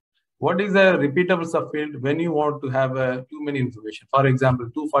subfield. What is a repeatable subfield? When you want to have too many information. For example,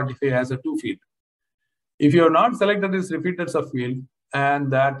 245 has a 2 field. If you have not selected this repeated subfield,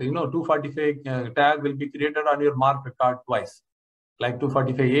 and that 245 tag will be created on your mark record twice, like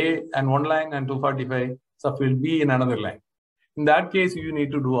 245A and one line and 245 subfield B in another line. In that case, you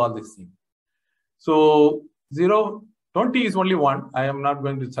need to do all these things. So 0, 20 is only one. I am not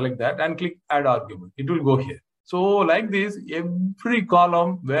going to select that and click add argument. It will go here. So like this, every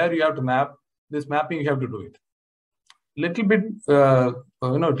column where you have to map, this mapping you have to do it. Little bit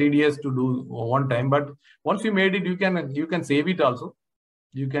tedious to do one time, but once you made it, you can save it also.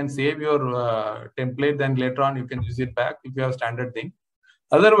 You can save your template, then later on you can use it back if you have standard thing.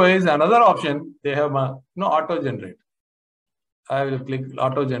 Otherwise, another option they have auto generate. I will click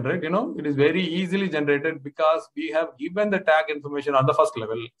auto generate. It is very easily generated because we have given the tag information on the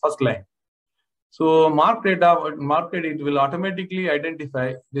first line. So mark edit will automatically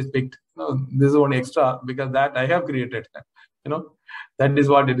identify this picked. This is one extra because that I have created. That is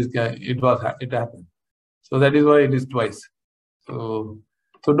what it is. It happened. So that is why it is twice. So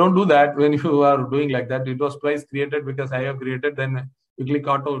don't do that when you are doing like that. It was twice created because I have created. Then you click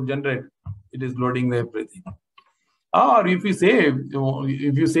auto generate. It is loading everything. Or if you save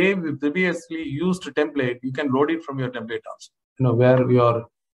the previously used template, you can load it from your template also. Where you are.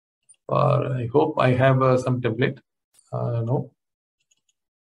 I hope I have some template. No.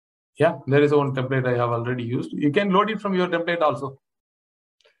 Yeah, there is one template I have already used. You can load it from your template also.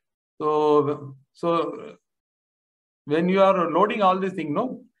 So when you are loading all these things,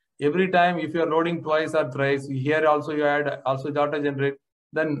 no, every time if you are loading twice or thrice, here also you add also data generate,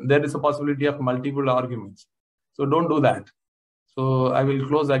 then there is a possibility of multiple arguments. So don't do that. So I will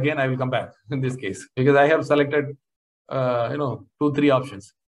close again. I will come back in this case because I have selected, 2-3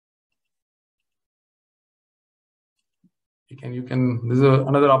 options. You can. This is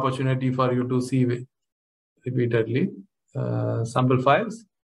another opportunity for you to see repeatedly. Sample files.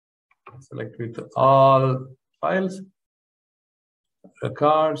 Select with all files.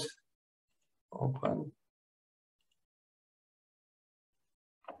 Records. Open.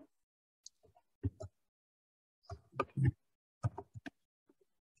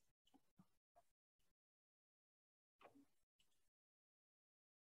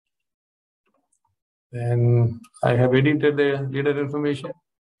 Then I have edited the leader information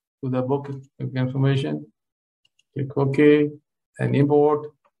to the book information. Click OK and import.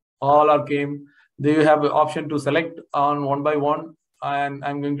 All are came. Then you have the option to select on one by one, and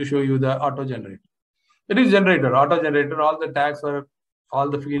I'm going to show you the auto generator. It is generator, auto generator. All the tags are, all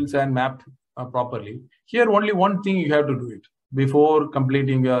the fields and mapped properly. Here, only one thing you have to do it before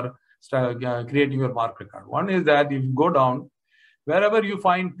completing your creating your mark record. One is that if you go down, wherever you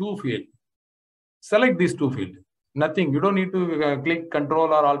find 2 fields, select these 2 fields. Nothing. You don't need to click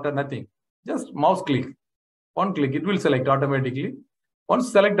Control or Alter. Nothing. Just mouse click. One click, it will select automatically.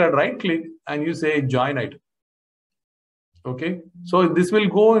 Once selected, right click and you say join item. Okay. So this will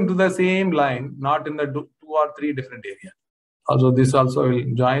go into the same line, not in the 2 or 3 different areas. Also, this also will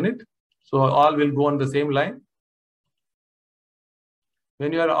join it. So all will go on the same line.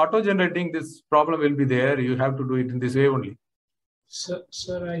 When you are auto generating, this problem will be there. You have to do it in this way only.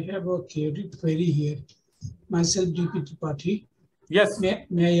 Sir, I have a query here. Myself, DP Tripathi. Yes.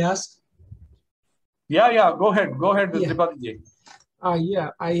 May I ask? Yeah. Go ahead, Yeah. Tripathi ji. Yeah,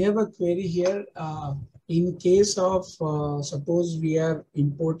 I have a query here. In case of suppose we are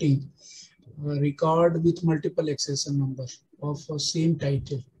importing a record with multiple accession numbers of same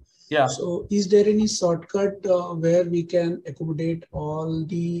title. Yeah. So is there any shortcut where we can accommodate all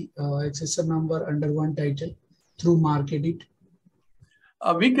the accession number under one title through Mark Edit?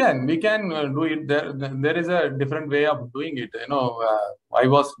 We can do it. There is a different way of doing it. I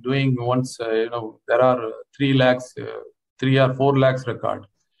was doing once. There are 3 or 4 lakhs record,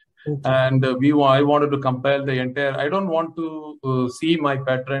 okay. And I wanted to compile the entire. I don't want to see my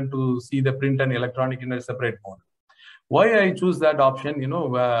pattern to see the print and electronic in a separate mode. Why I choose that option?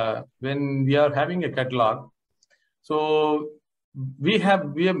 When we are having a catalog, so we as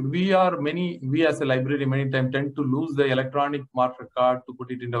a library many times tend to lose the electronic mark record to put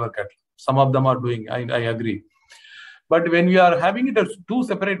it in our catalog. Some of them are doing, I agree. But when we are having it as 2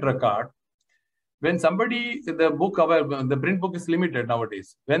 separate records, when the print book is limited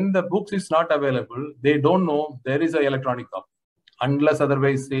nowadays. When the books is not available, they don't know there is an electronic copy, unless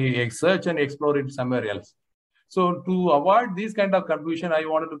otherwise they search and explore it somewhere else. So to avoid this kind of confusion, I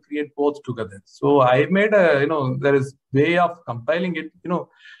wanted to create both together. So I made there is way of compiling it.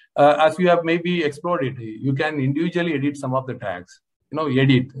 As you have maybe explored it, you can individually edit some of the tags.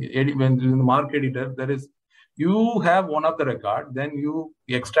 Edit when in the mark editor, you have one of the record, then you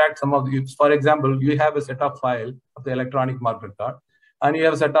extract some of the, for example, you have a set of file of the electronic mark record, and you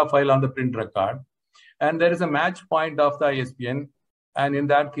have a set of file on the print record, and there is a match point of the ISBN. And in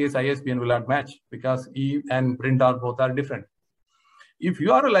that case, ISBN will not match because E and print both are different. If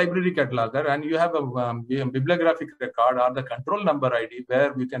you are a library cataloger and you have a bibliographic record or the control number ID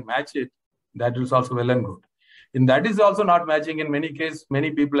where you can match it, that is also well and good. And that is also not matching. In many cases, many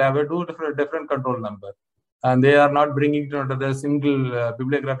people have a different control number, and they are not bringing it under the single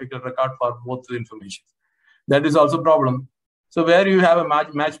bibliographical record for both the information. That is also a problem. So where you have a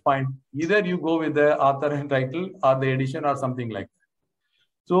match point, either you go with the author and title or the edition or something like that.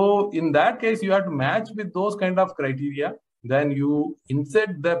 So in that case, you have to match with those kind of criteria. Then you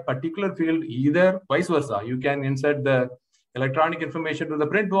insert the particular field, either vice versa. You can insert the electronic information to the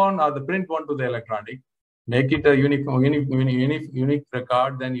print one or the print one to the electronic. Make it a unique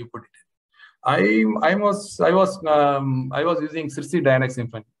record. Then you put it in. I was using Circe Dynamic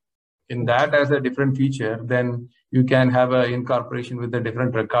Symphony. In that, as a different feature, then you can have an incorporation with a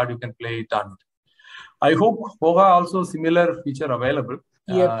different record. You can play it on it. I hope Koha also similar feature available.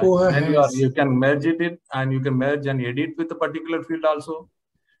 Yeah, Koha has. You can merge it and you can merge and edit with a particular field also.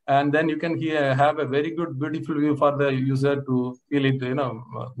 And then you can have a very good, beautiful view for the user to feel it,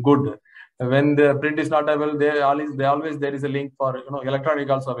 good. When the print is not available, there is a link for, electronic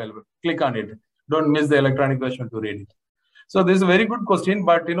also available. Click on it. Don't miss the electronic version to read it. So this is a very good question,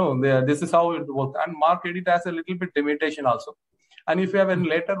 but this is how it works. And Mark Edit has a little bit limitation also. And if you have a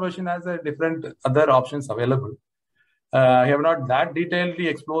later version, has a different other options available. I have not that detailedly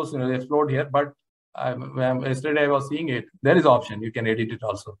explored here, but yesterday I was seeing it. There is option, you can edit it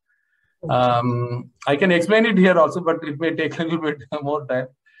also. Okay. I can explain it here also, but it may take a little bit more time.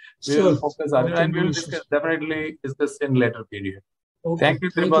 We will focus on it, and we will definitely discuss in later period. Okay. Thank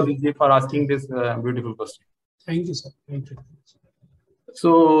you, Tribhuji, for asking this beautiful question. Thank you, sir. Thank you.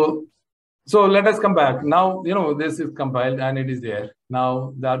 So let us come back. Now, this is compiled and it is there.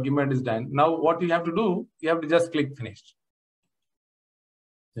 Now the argument is done. Now what you have to do, you have to just click finish.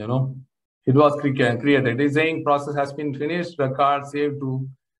 It was created. It is saying process has been finished, record saved to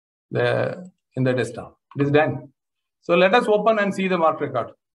in the desktop. It is done. So let us open and see the mark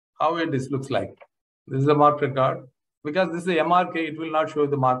record, how looks like. This is the mark record. Because this is a MRK, it will not show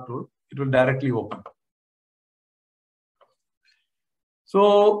the mark tool. It will directly open.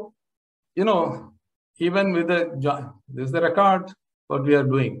 So, even with this is the record, what we are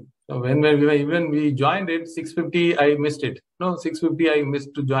doing. So when we joined it, 650, I missed it. 650, I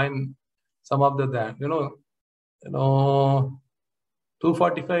missed to join some of the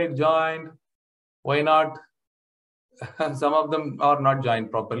 245 joined. Why not? Some of them are not joined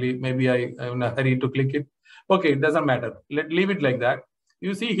properly. Maybe I'm in a hurry to click it. Okay, it doesn't matter. Leave it like that.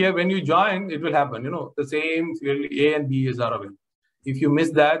 You see here, when you join, it will happen. The same A and B are available. If you miss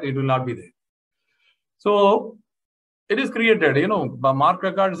that, it will not be there. So it is created, the mark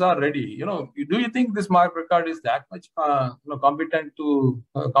records are ready. Do you think this mark record is that much competent to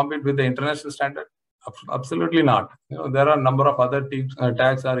compete with the international standard? Absolutely not. There are a number of other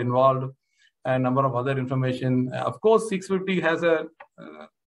tags are involved and number of other information. Of course, 650 has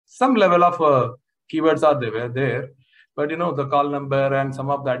some level of keywords are there, but the call number and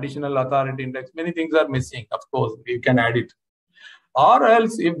some of the additional authority index, many things are missing. Of course, you can add it. Or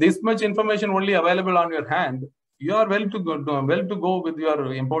else, if this much information only available on your hand, you are well to go with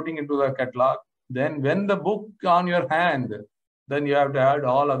your importing into the catalog. Then when the book on your hand, then you have to add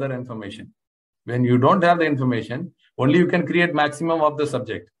all other information. When you don't have the information, only you can create maximum of the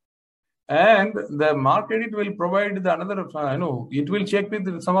subject. And the mark edit will provide another, it will check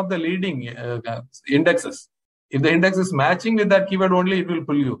with some of the leading indexes. If the index is matching with that keyword only, it will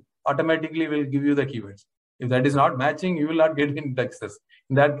pull you. Automatically will give you the keywords. If that is not matching, you will not get indexes.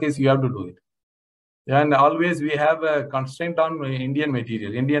 In that case, you have to do it. And always we have a constraint on Indian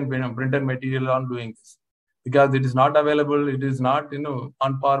material, Indian printed material on doing this. Because it is not available, it is not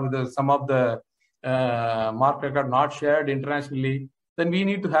on par with some of the mark record not shared internationally, then we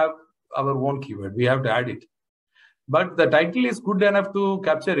need to have our own keyword. We have to add it. But the title is good enough to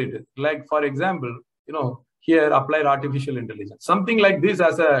capture it. Like, for example, here applied artificial intelligence. Something like this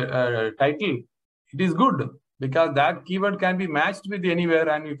as a title, it is good because that keyword can be matched with anywhere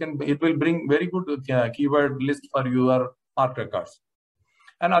and it will bring very good keyword list for your mark records.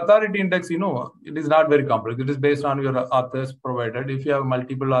 And authority index, it is not very complex. It is based on your authors provided. If you have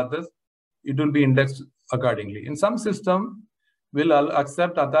multiple authors, it will be indexed accordingly. In some system, will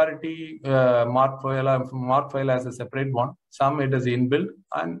accept authority mark file as a separate one. Some it is inbuilt.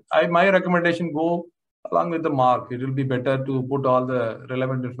 And my recommendation, go along with the mark. It will be better to put all the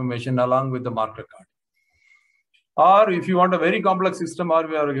relevant information along with the mark record. Or if you want a very complex system, or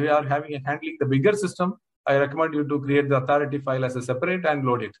we are handling the bigger system, I recommend you to create the authority file as a separate and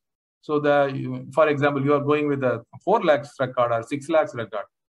load it. So for example, you are going with a 4 lakhs record or 6 lakhs record.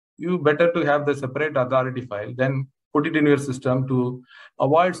 You better to have the separate authority file, then put it in your system to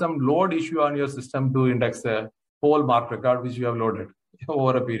avoid some load issue on your system to index the whole mark record which you have loaded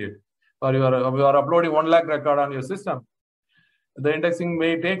over a period. Or you are uploading 1 lakh record on your system. The indexing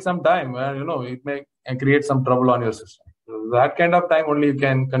may take some time, and it may create some trouble on your system. So that kind of time only you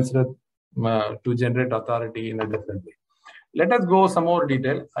can consider to generate authority in a different way. Let us go some more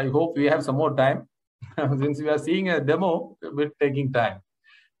detail. I hope we have some more time. Since we are seeing a demo, a bit taking time,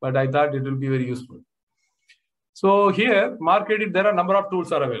 but I thought it will be very useful. So here, mark edit, there are a number of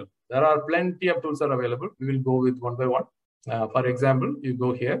tools are available. There are plenty of tools are available. We will go with one by one. For example, you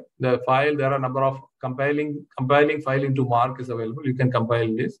go here, the file, there are a number of compiling file into mark is available. You can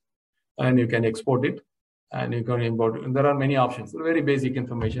compile this and you can export it and you can import it. And there are many options. Very basic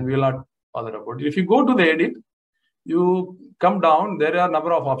information. We will not bother about it. If you go to the edit, you come down, there are a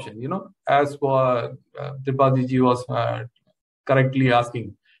number of options, as for Tripathi was correctly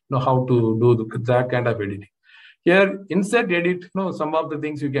asking, how to do that kind of editing. Here, insert edit, some of the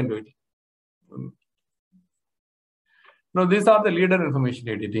things you can do it. Now, these are the leader information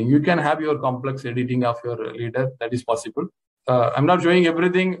editing. You can have your complex editing of your leader. That is possible. I'm not showing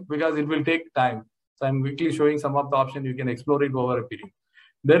everything because it will take time. So I'm quickly showing some of the options. You can explore it over a period.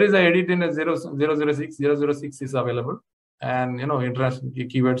 There is an edit in a 006. 006 is available. And, international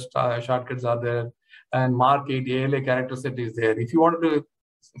keywords, shortcuts are there. And Mark 8 ALA character set is there. If you want to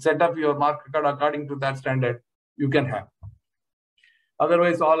set up your mark record according to that standard, you can have.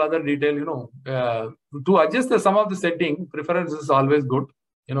 Otherwise, all other detail, to adjust some of the setting, preference is always good.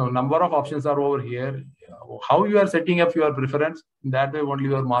 Number of options are over here. How you are setting up your preference, that way only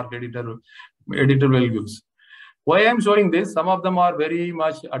your mark editor will use. Why I'm showing this, some of them are very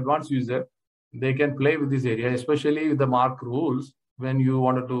much advanced user. They can play with this area, especially with the mark rules when you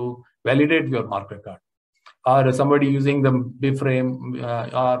wanted to validate your mark record. Or somebody using the bframe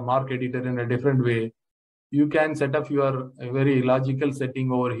or mark editor in a different way, you can set up your very logical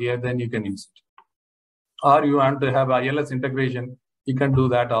setting over here, then you can use it. Or you want to have ILS integration, you can do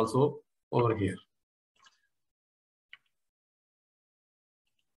that also over here.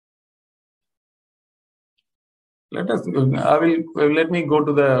 Let me go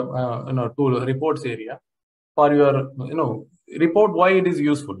to the tool reports area for your report. Why it is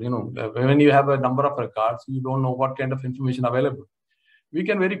useful? When you have a number of records, you don't know what kind of information available. We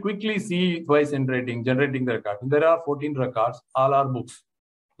can very quickly see twice generating the record. There are 14 records, all are books.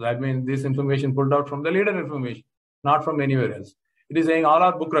 That means this information pulled out from the leader information, not from anywhere else. It is saying all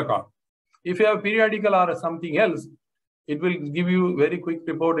are book record. If you have periodical or something else, it will give you very quick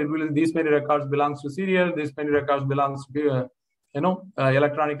report. It will, these many records belongs to serial, these many records belongs to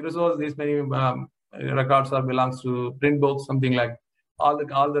electronic resource, these many records are belongs to print books, something like all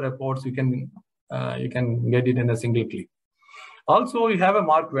the reports you can get it in a single click. Also, you have a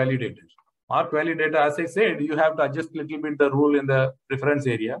mark validator. Mark validator, as I said, you have to adjust a little bit the rule in the preference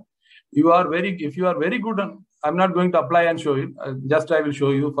area. If you are very good on, I'm not going to apply and show it. Just I will show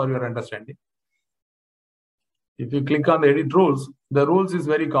you for your understanding. If you click on the edit rules, the rules is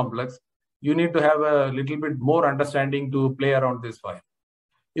very complex. You need to have a little bit more understanding to play around this file.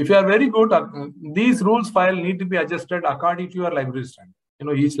 If you are very good, these rules file need to be adjusted according to your library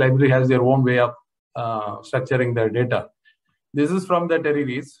standard. Each library has their own way of structuring their data. This is from the Terry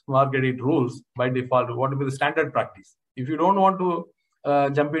Rees mark edit rules by default. What will be the standard practice? If you don't want to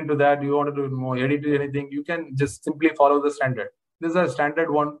jump into that, you want to edit anything, you can just simply follow the standard. This is a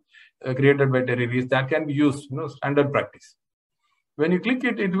standard one created by Terry Rees that can be used, standard practice. When you click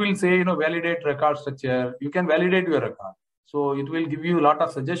it, it will say, validate record structure. You can validate your record. So it will give you a lot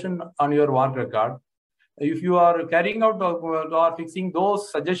of suggestion on your work record. If you are carrying out or fixing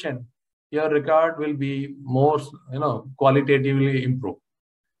those suggestions, your record will be more, qualitatively improved.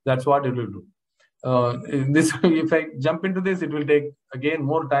 That's what it will do. If I jump into this, it will take again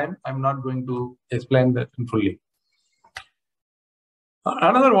more time. I'm not going to explain that fully.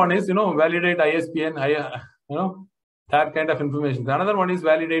 Another one is, validate ISBN, that kind of information. Another one is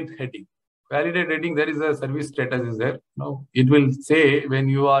validate heading. Validate heading, there is a service status is there. It will say when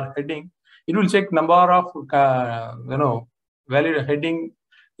you are heading, it will check number of, valid heading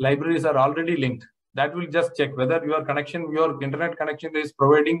libraries are already linked. That will just check whether your internet connection is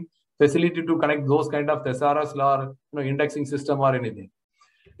providing facility to connect those kind of thesaurus or indexing system or anything.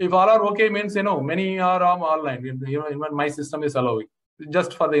 If all are okay, means many are online. Even my system is allowing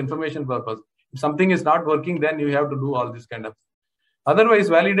just for the information purpose. If something is not working, then you have to do all this kind of. Otherwise,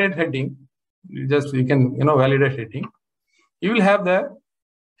 validate heading. You can validate heading. You will have the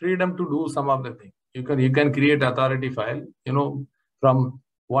freedom to do some of the things. You can create authority file. From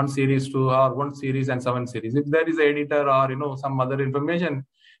 1 series to or 1 series and 7 series. If there is an editor or some other information,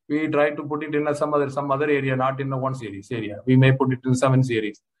 we try to put it in some other area, not in a 1 series area. We may put it in 7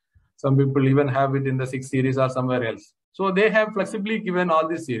 series. Some people even have it in the 6 series or somewhere else. So they have flexibly given all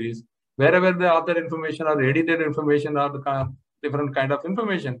these series. Wherever the author information or edited information or the different kind of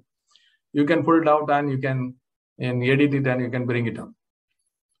information, you can pull it out and you can edit it and you can bring it up.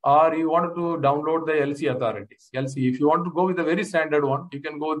 Or you want to download the LC authorities. LC, if you want to go with a very standard one, you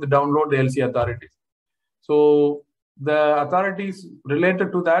can go with the download the LC authorities. So the authorities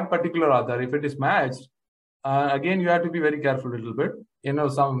related to that particular author, if it is matched, again, you have to be very careful a little bit.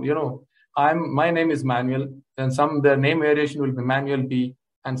 My name is Manuel, and the name variation will be Manuel B,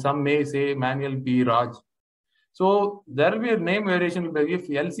 and some may say Manuel B Raj. So there will be a name variation. If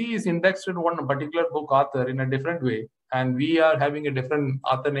LC is indexed in one particular book author in a different way, and we are having a different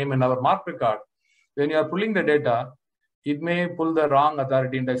author name in our mark record, when you are pulling the data, it may pull the wrong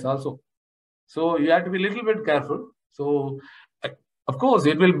authority index also. So you have to be a little bit careful. So of course,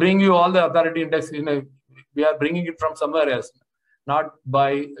 it will bring you all the authority index. We are bringing it from somewhere else, not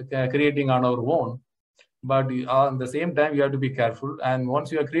by creating on our own. But at the same time, you have to be careful. And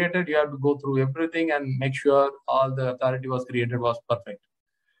once you are created, you have to go through everything and make sure all the authority was created was perfect.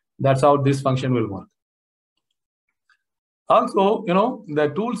 That's how this function will work. Also,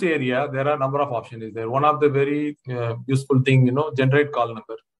 the tools area, there are a number of options is there. One of the very useful thing, generate call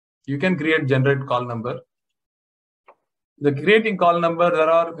number. You can create generate call number. The creating call number, there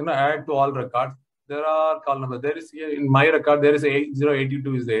are, add to all records. There are call number. There is here in my record, there is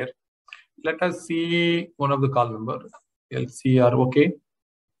 8082 is there. Let us see one of the call number, LCR, okay.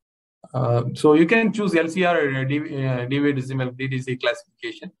 So you can choose LCR or DV decimal DDC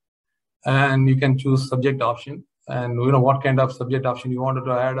classification, and you can choose subject option. And what kind of subject option you wanted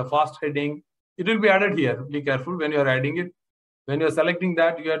to add. A fast heading, it will be added here. Be careful when you are adding it. When you are selecting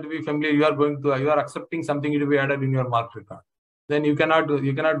that, you have to be familiar. You are accepting something to be added in your marked record. Then you cannot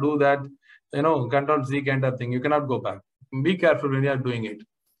do that. Control Z kind of thing. You cannot go back. Be careful when you are doing it.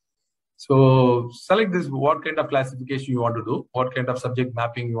 So select this. What kind of classification you want to do? What kind of subject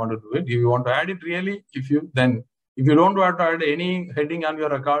mapping you want to do it? If you want to add it really, if you don't want to add any heading on your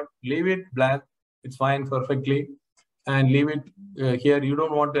record, leave it blank. It's fine perfectly, and leave it here. You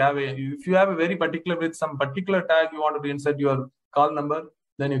don't want to have if you have a very particular with some particular tag you want to insert your call number,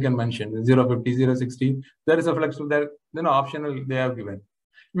 then you can mention 050, 060. There is a flexible there, optional they have given.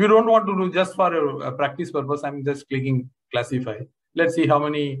 If you don't want to do just for a practice purpose, I'm just clicking classify. Let's see how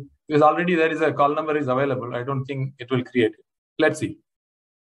many, because already there is a call number is available. I don't think it will create it. Let's see.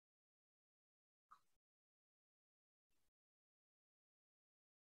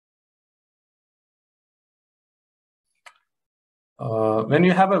 When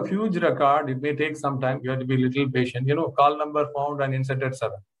you have a huge record, it may take some time. You have to be a little patient. Call number found and inserted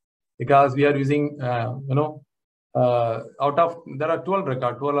 7, because we are using, out of, there are 12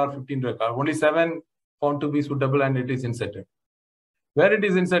 record, 12 or 15 record, only 7 found to be suitable and it is inserted. Where it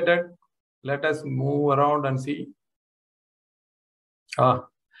is inserted, let us move around and see.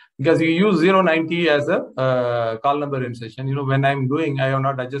 Because you use 090 as a call number insertion. When I'm doing, I have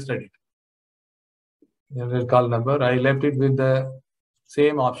not adjusted it. Call number, I left it with the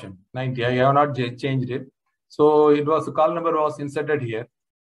same option 90. I have not changed it. So it was the call number was inserted here.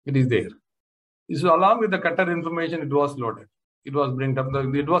 It is there. So along with the cutter information, it was loaded. It was brought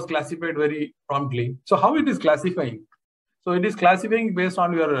up. It was classified very promptly. So how it is classifying? So it is classifying based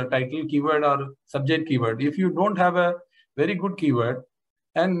on your title keyword or subject keyword. If you don't have a very good keyword,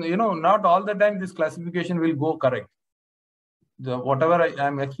 and not all the time this classification will go correct. Whatever I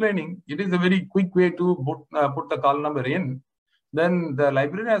am explaining, it is a very quick way to put the call number in. Then the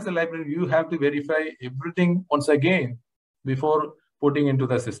library, as a library, you have to verify everything once again before putting into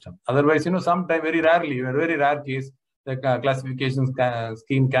the system. Otherwise, sometime very rarely, in a very rare case, the classification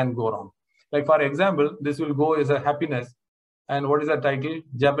scheme can go wrong. Like for example, this will go as a happiness. And what is the title?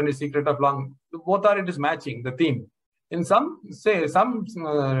 Japanese Secret of Long. Both are, it is matching the theme. In some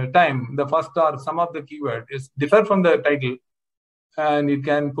time, the first or some of the keyword is differ from the title, and it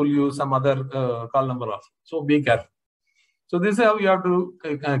can pull you some other call number also. So be careful. So this is how you have to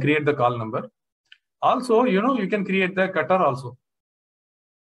create the call number. Also, you can create the cutter also.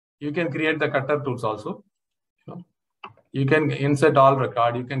 You can create the cutter tools also. You can insert all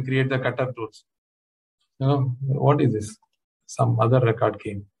record. You can create the cutter tools. What is this? Some other record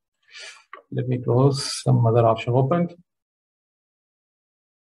came. Let me close some other option opened.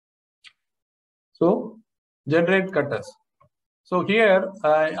 So generate cutters. So here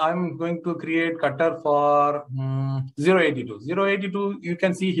I'm going to create cutter for 082. 082, you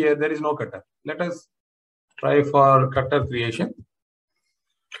can see here there is no cutter. Let us try for cutter creation.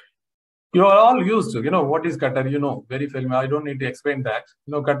 You are all used to, what is cutter, very familiar. I don't need to explain that.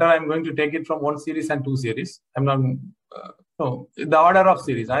 Cutter, I'm going to take it from 1 series and 2 series. I'm not, no, the order of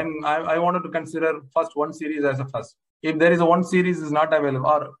series. I wanted to consider first 1 series as a first. If there is a 1 series is not available,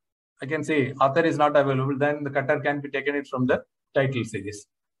 or I can say author is not available, then the cutter can be taken it from the title series.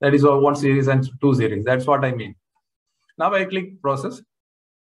 That is 1 series and 2 series. That's what I mean. Now I click process.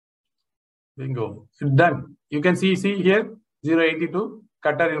 Bingo. Done. You can see here 082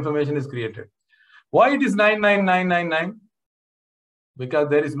 cutter information is created. Why it is 99999? Because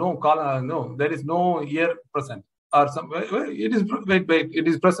there is no column, there is no year present, or some it is it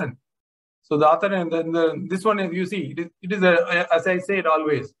is present. So the author and then this one is, you see, it is as I said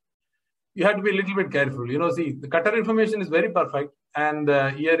always, you have to be a little bit careful. See, the cutter information is very perfect, and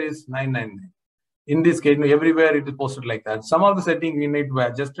the year is 999. In this case, everywhere it is posted like that. Some of the settings we need to be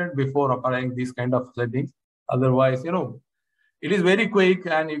adjusted before applying these kind of settings. Otherwise, it is very quick,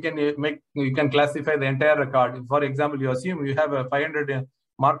 and you can classify the entire record. For example, you assume you have a 500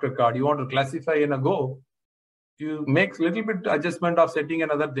 mark record. You want to classify in a go. You make a little bit adjustment of setting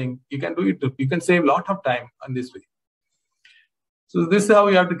another thing. You can do it. You can save a lot of time on this way. So this is how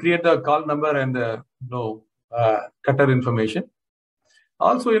you have to create the call number and the cutter information.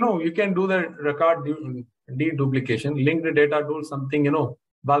 Also, you can do the record deduplication, linked data tool, something,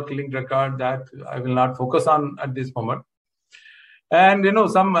 bulk linked record that I will not focus on at this moment. And,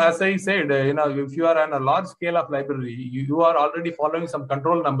 as I said, if you are on a large scale of library, you are already following some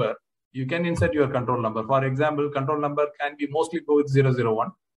control number. You can insert your control number. For example, control number can be mostly go with 001.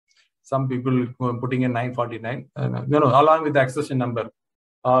 Some people putting in 949, along with the accession number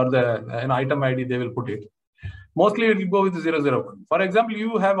or the item ID, they will put it. Mostly it will go with 001. For example,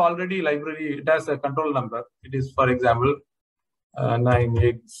 you have already library, it has a control number. It is, for example,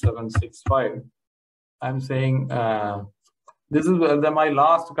 98765. I'm saying this is my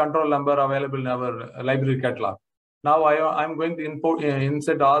last control number available in our library catalog. Now I'm going to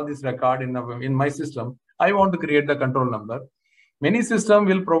insert all this record in my system. I want to create the control number. Many systems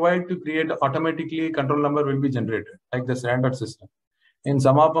will provide to create automatically control number will be generated, like the standard system. In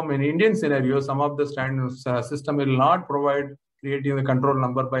some of them, in Indian scenarios, some of the standard system will not provide creating the control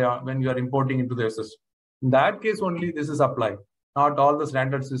number by when you are importing into their system. In that case, only this is applied. Not all the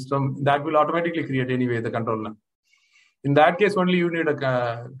standard system that will automatically create anyway the control number. In that case, only you need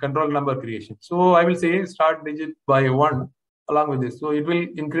a control number creation. So I will say start digit by 1 along with this. So it will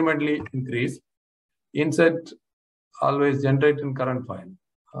incrementally increase. Insert always generate in current file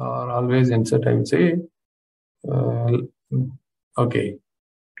or always insert. I will say okay.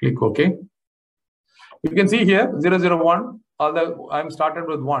 Click OK. You can see here 001. I'm started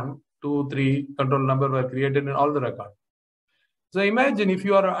with 1, 2, 3 control number were created in all the records. So imagine if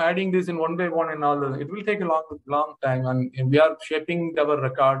you are adding this in one by one and all, it will take a long time, and we are shaping our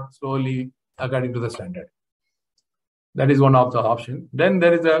record slowly according to the standard. That is one of the options. Then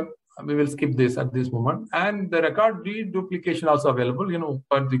there is we will skip this at this moment, and the record reduplication also available.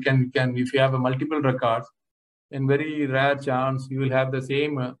 But you can if you have a multiple records, in very rare chance you will have the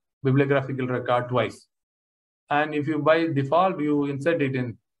same bibliographical record twice. And if you by default you insert it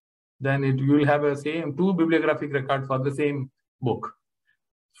in, then you will have a same 2 bibliographic records for the same book.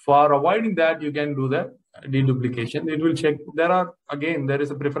 For avoiding that, you can do the deduplication. It will check. There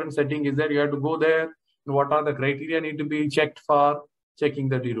is a preference setting is that you have to go there. What are the criteria need to be checked for checking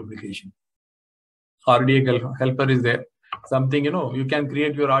the deduplication? RDA helper is there. Something, you can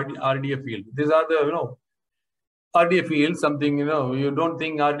create your RDA field. These are the, RDA field, something, you don't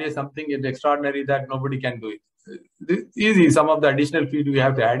think RDA something is extraordinary that nobody can do it. It's easy. Some of the additional field, you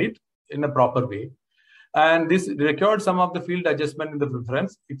have to add it in a proper way. And this records some of the field adjustment in the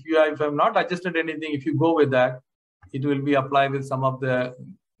preference. If I have not adjusted anything, if you go with that, it will be applied with some of the,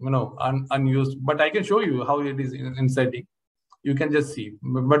 unused. But I can show you how it is inserting. You can just see,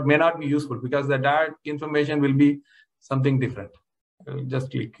 but may not be useful because that information will be something different. Just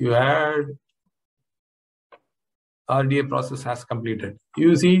click, you add. RDA process has completed.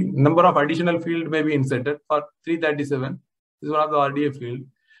 You see number of additional field may be inserted for 337. This is one of the RDA field.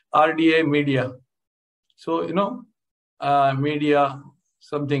 RDA media. So, media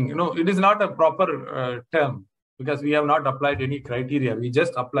something, it is not a proper term because we have not applied any criteria. We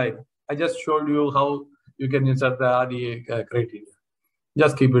just applied. I just showed you how you can insert the RDA criteria.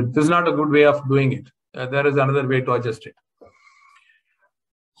 Just keep it. This is not a good way of doing it. There is another way to adjust it.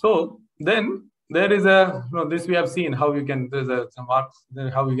 So then there is this we have seen how you can, there's some marks,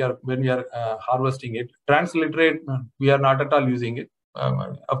 how we are, when we are harvesting it. Transliterate, we are not at all using it.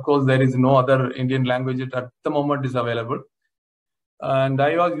 Of course, there is no other Indian language at the moment is available. And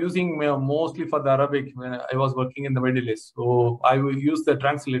I was using mostly for the Arabic when I was working in the Middle East. So I will use the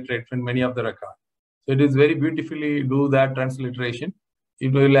transliterate in many of the records. So it is very beautifully do that transliteration.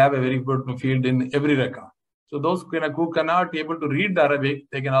 It will have a very good field in every record. So those who cannot be able to read the Arabic,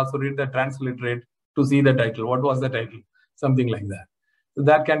 they can also read the transliterate to see the title. What was the title? Something like that. So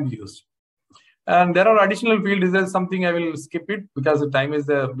that can be used. And there are additional fields. Is there something I will skip it because the time is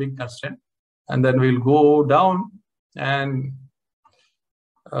a big constraint. And then we'll go down and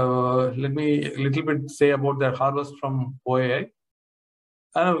let me a little bit say about the harvest from OAI.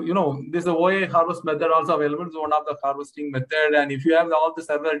 This OAI harvest method also available. It's one of the harvesting method. And if you have all the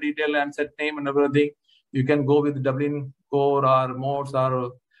server detail and set name and everything, you can go with Dublin core or modes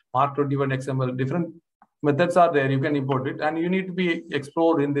or Mark 21 XML. Different methods are there. You can import it. And you need to be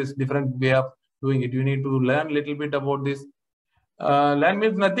explored in this different way of doing it. You need to learn a little bit about this. Learn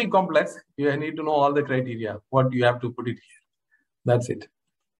means nothing complex. You need to know all the criteria, what you have to put it here. That's it.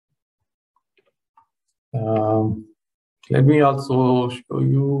 Let me also show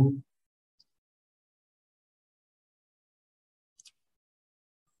you.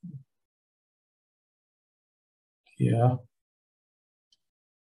 Yeah.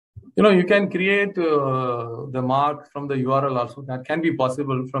 You can create the mark from the URL also. That can be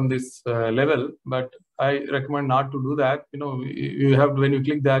possible from this level, but I recommend not to do that. You have to, when you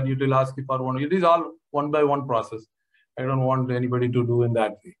click that, it will ask you for one. It is all one by one process. I don't want anybody to do in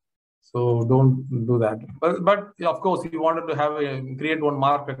that way. So don't do that. But of course, if you wanted to create one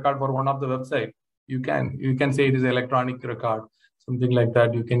mark record for one of the website, you can say it is an electronic record, something like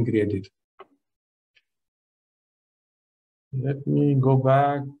that. You can create it. Let me go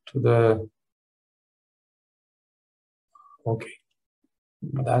back to the. Okay,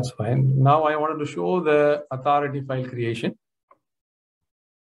 that's fine. Now I wanted to show the authority file creation.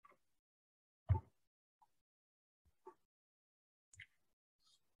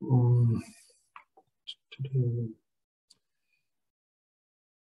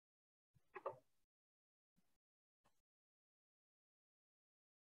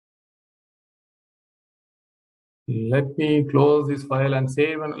 Let me close this file and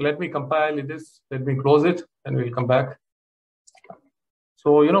save, and let me compile it. Let me close it, and we'll come back.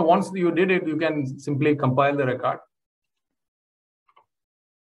 So, once you did it, you can simply compile the record.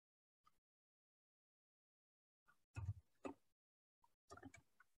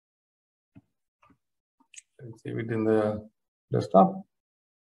 Let's save it in the desktop.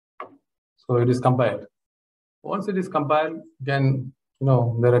 So it is compiled. Once it is compiled, then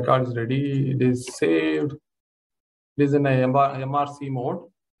the record is ready. It is saved. It is in a MRC mode.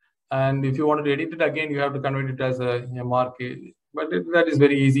 And if you want to edit it again, you have to convert it as a MRK. But that is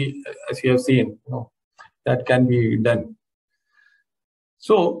very easy, as you have seen. That can be done.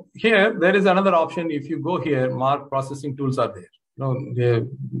 So here, there is another option. If you go here, mark processing tools are there.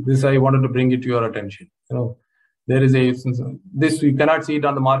 This I wanted to bring it to your attention. There is this you cannot see it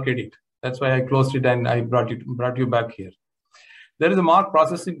on the mark edit. That's why I closed it and I brought you back here. There is a mark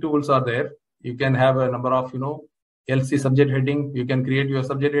processing tools are there. You can have a number of LC subject heading. You can create your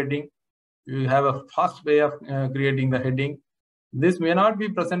subject heading. You have a fast way of creating the heading. This may not be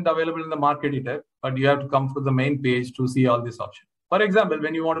available in the mark editor, but you have to come to the main page to see all these options. For example,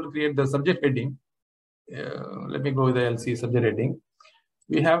 when you wanted to create the subject heading, let me go with the LC subject heading.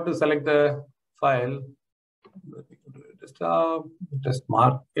 We have to select the file. Let me go to desktop. Just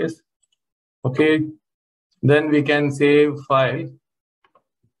mark this. Okay. Then we can save file.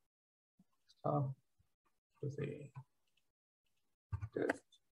 Just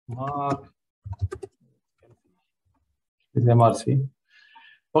mark is MRC.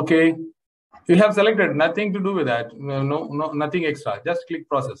 Okay. You have selected, nothing to do with that. No, nothing extra. Just click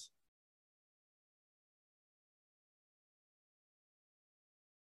process.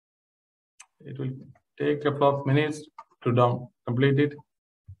 It will take a couple of minutes to complete it.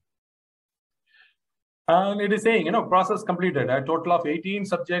 And it is saying, process completed. A total of 18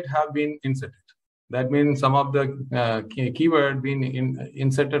 subjects have been inserted. That means some of the keyword been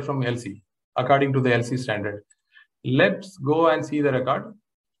inserted from LC according to the LC standard. Let's go and see the record.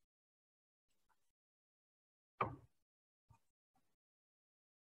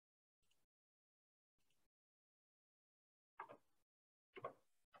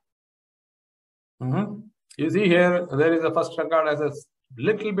 You see here, there is a first record as a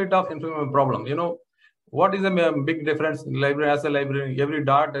little bit of information problem. What is a big difference in library? As a library, every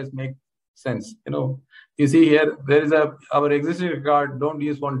dot does make sense. You see here, there is our existing record, don't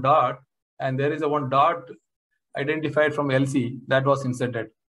use one dot, and there is a one dot identified from LC that was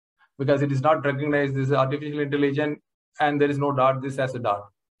inserted because it is not recognized. This is artificial intelligence, and there is no dot. This has a dot.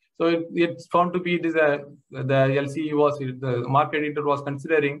 So it's found to be the LC was the mark editor was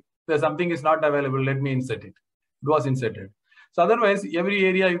considering that something is not available. Let me insert it. It was inserted. So otherwise, every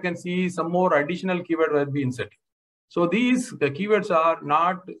area you can see some more additional keyword will be inserted. So the keywords are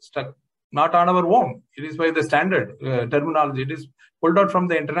not stuck, not on our own. It is by the standard terminology. It is pulled out from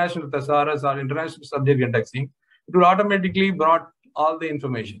the international thesaurus or international subject indexing. It will automatically brought all the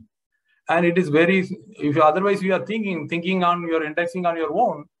information. And it is otherwise you are thinking on your indexing on your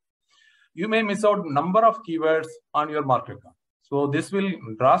own, you may miss out number of keywords on your mark record. So this will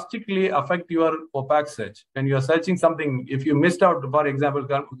drastically affect your opaque search. When you are searching something, if you missed out, for example,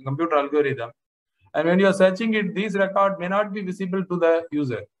 computer algorithm, and when you are searching it, these records may not be visible to the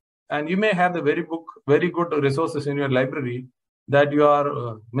user. And you may have the very good resources in your library that you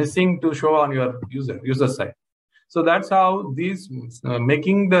are missing to show on your user side. So that's how these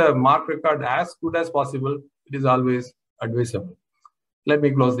making the mark record as good as possible, it is always advisable. Let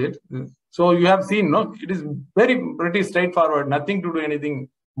me close it. So you have seen, it is pretty straightforward, nothing to do anything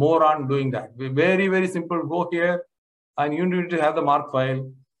more on doing that. Very, very simple. Go here and you need to have the mark file.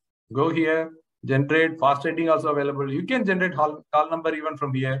 Go here, generate fast rating also available. You can generate call number even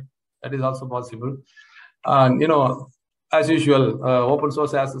from here. That is also possible. And as usual, open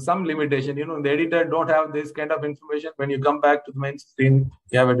source has some limitation. You know, the editor don't have this kind of information. When you come back to the main screen,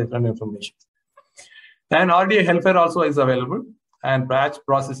 you have a different information. And RDA helper also is available, and batch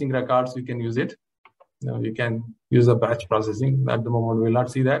processing records, you can use it. You can use the batch processing. At the moment, we will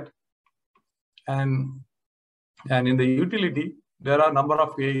not see that. And in the utility, there are a number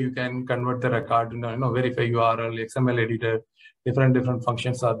of ways you can convert the record, verify URL, XML editor, different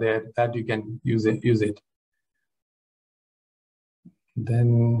functions are there that you can use it.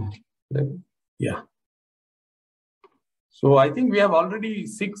 Then yeah. So I think we have already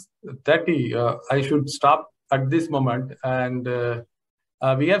 6:30. I should stop at this moment. And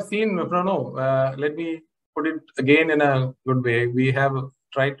we have seen, let me put it again in a good way. We have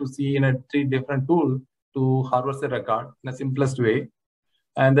tried to see in 3 different tools to harvest the record in the simplest way.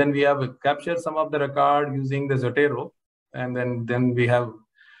 And then we have captured some of the record using the Zotero. And then we have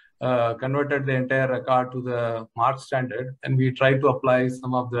converted the entire record to the MARC standard. And we try to apply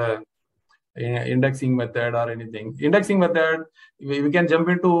some of the indexing method or anything. Indexing method, we can jump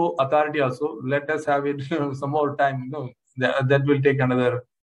into authority also. Let us have it some more time. That will take another,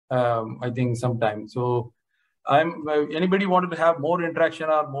 I think, some time. So anybody wanted to have more interaction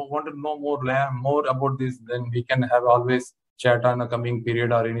or wanted to know more about this, then we can have always chat on a coming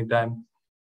period or anytime.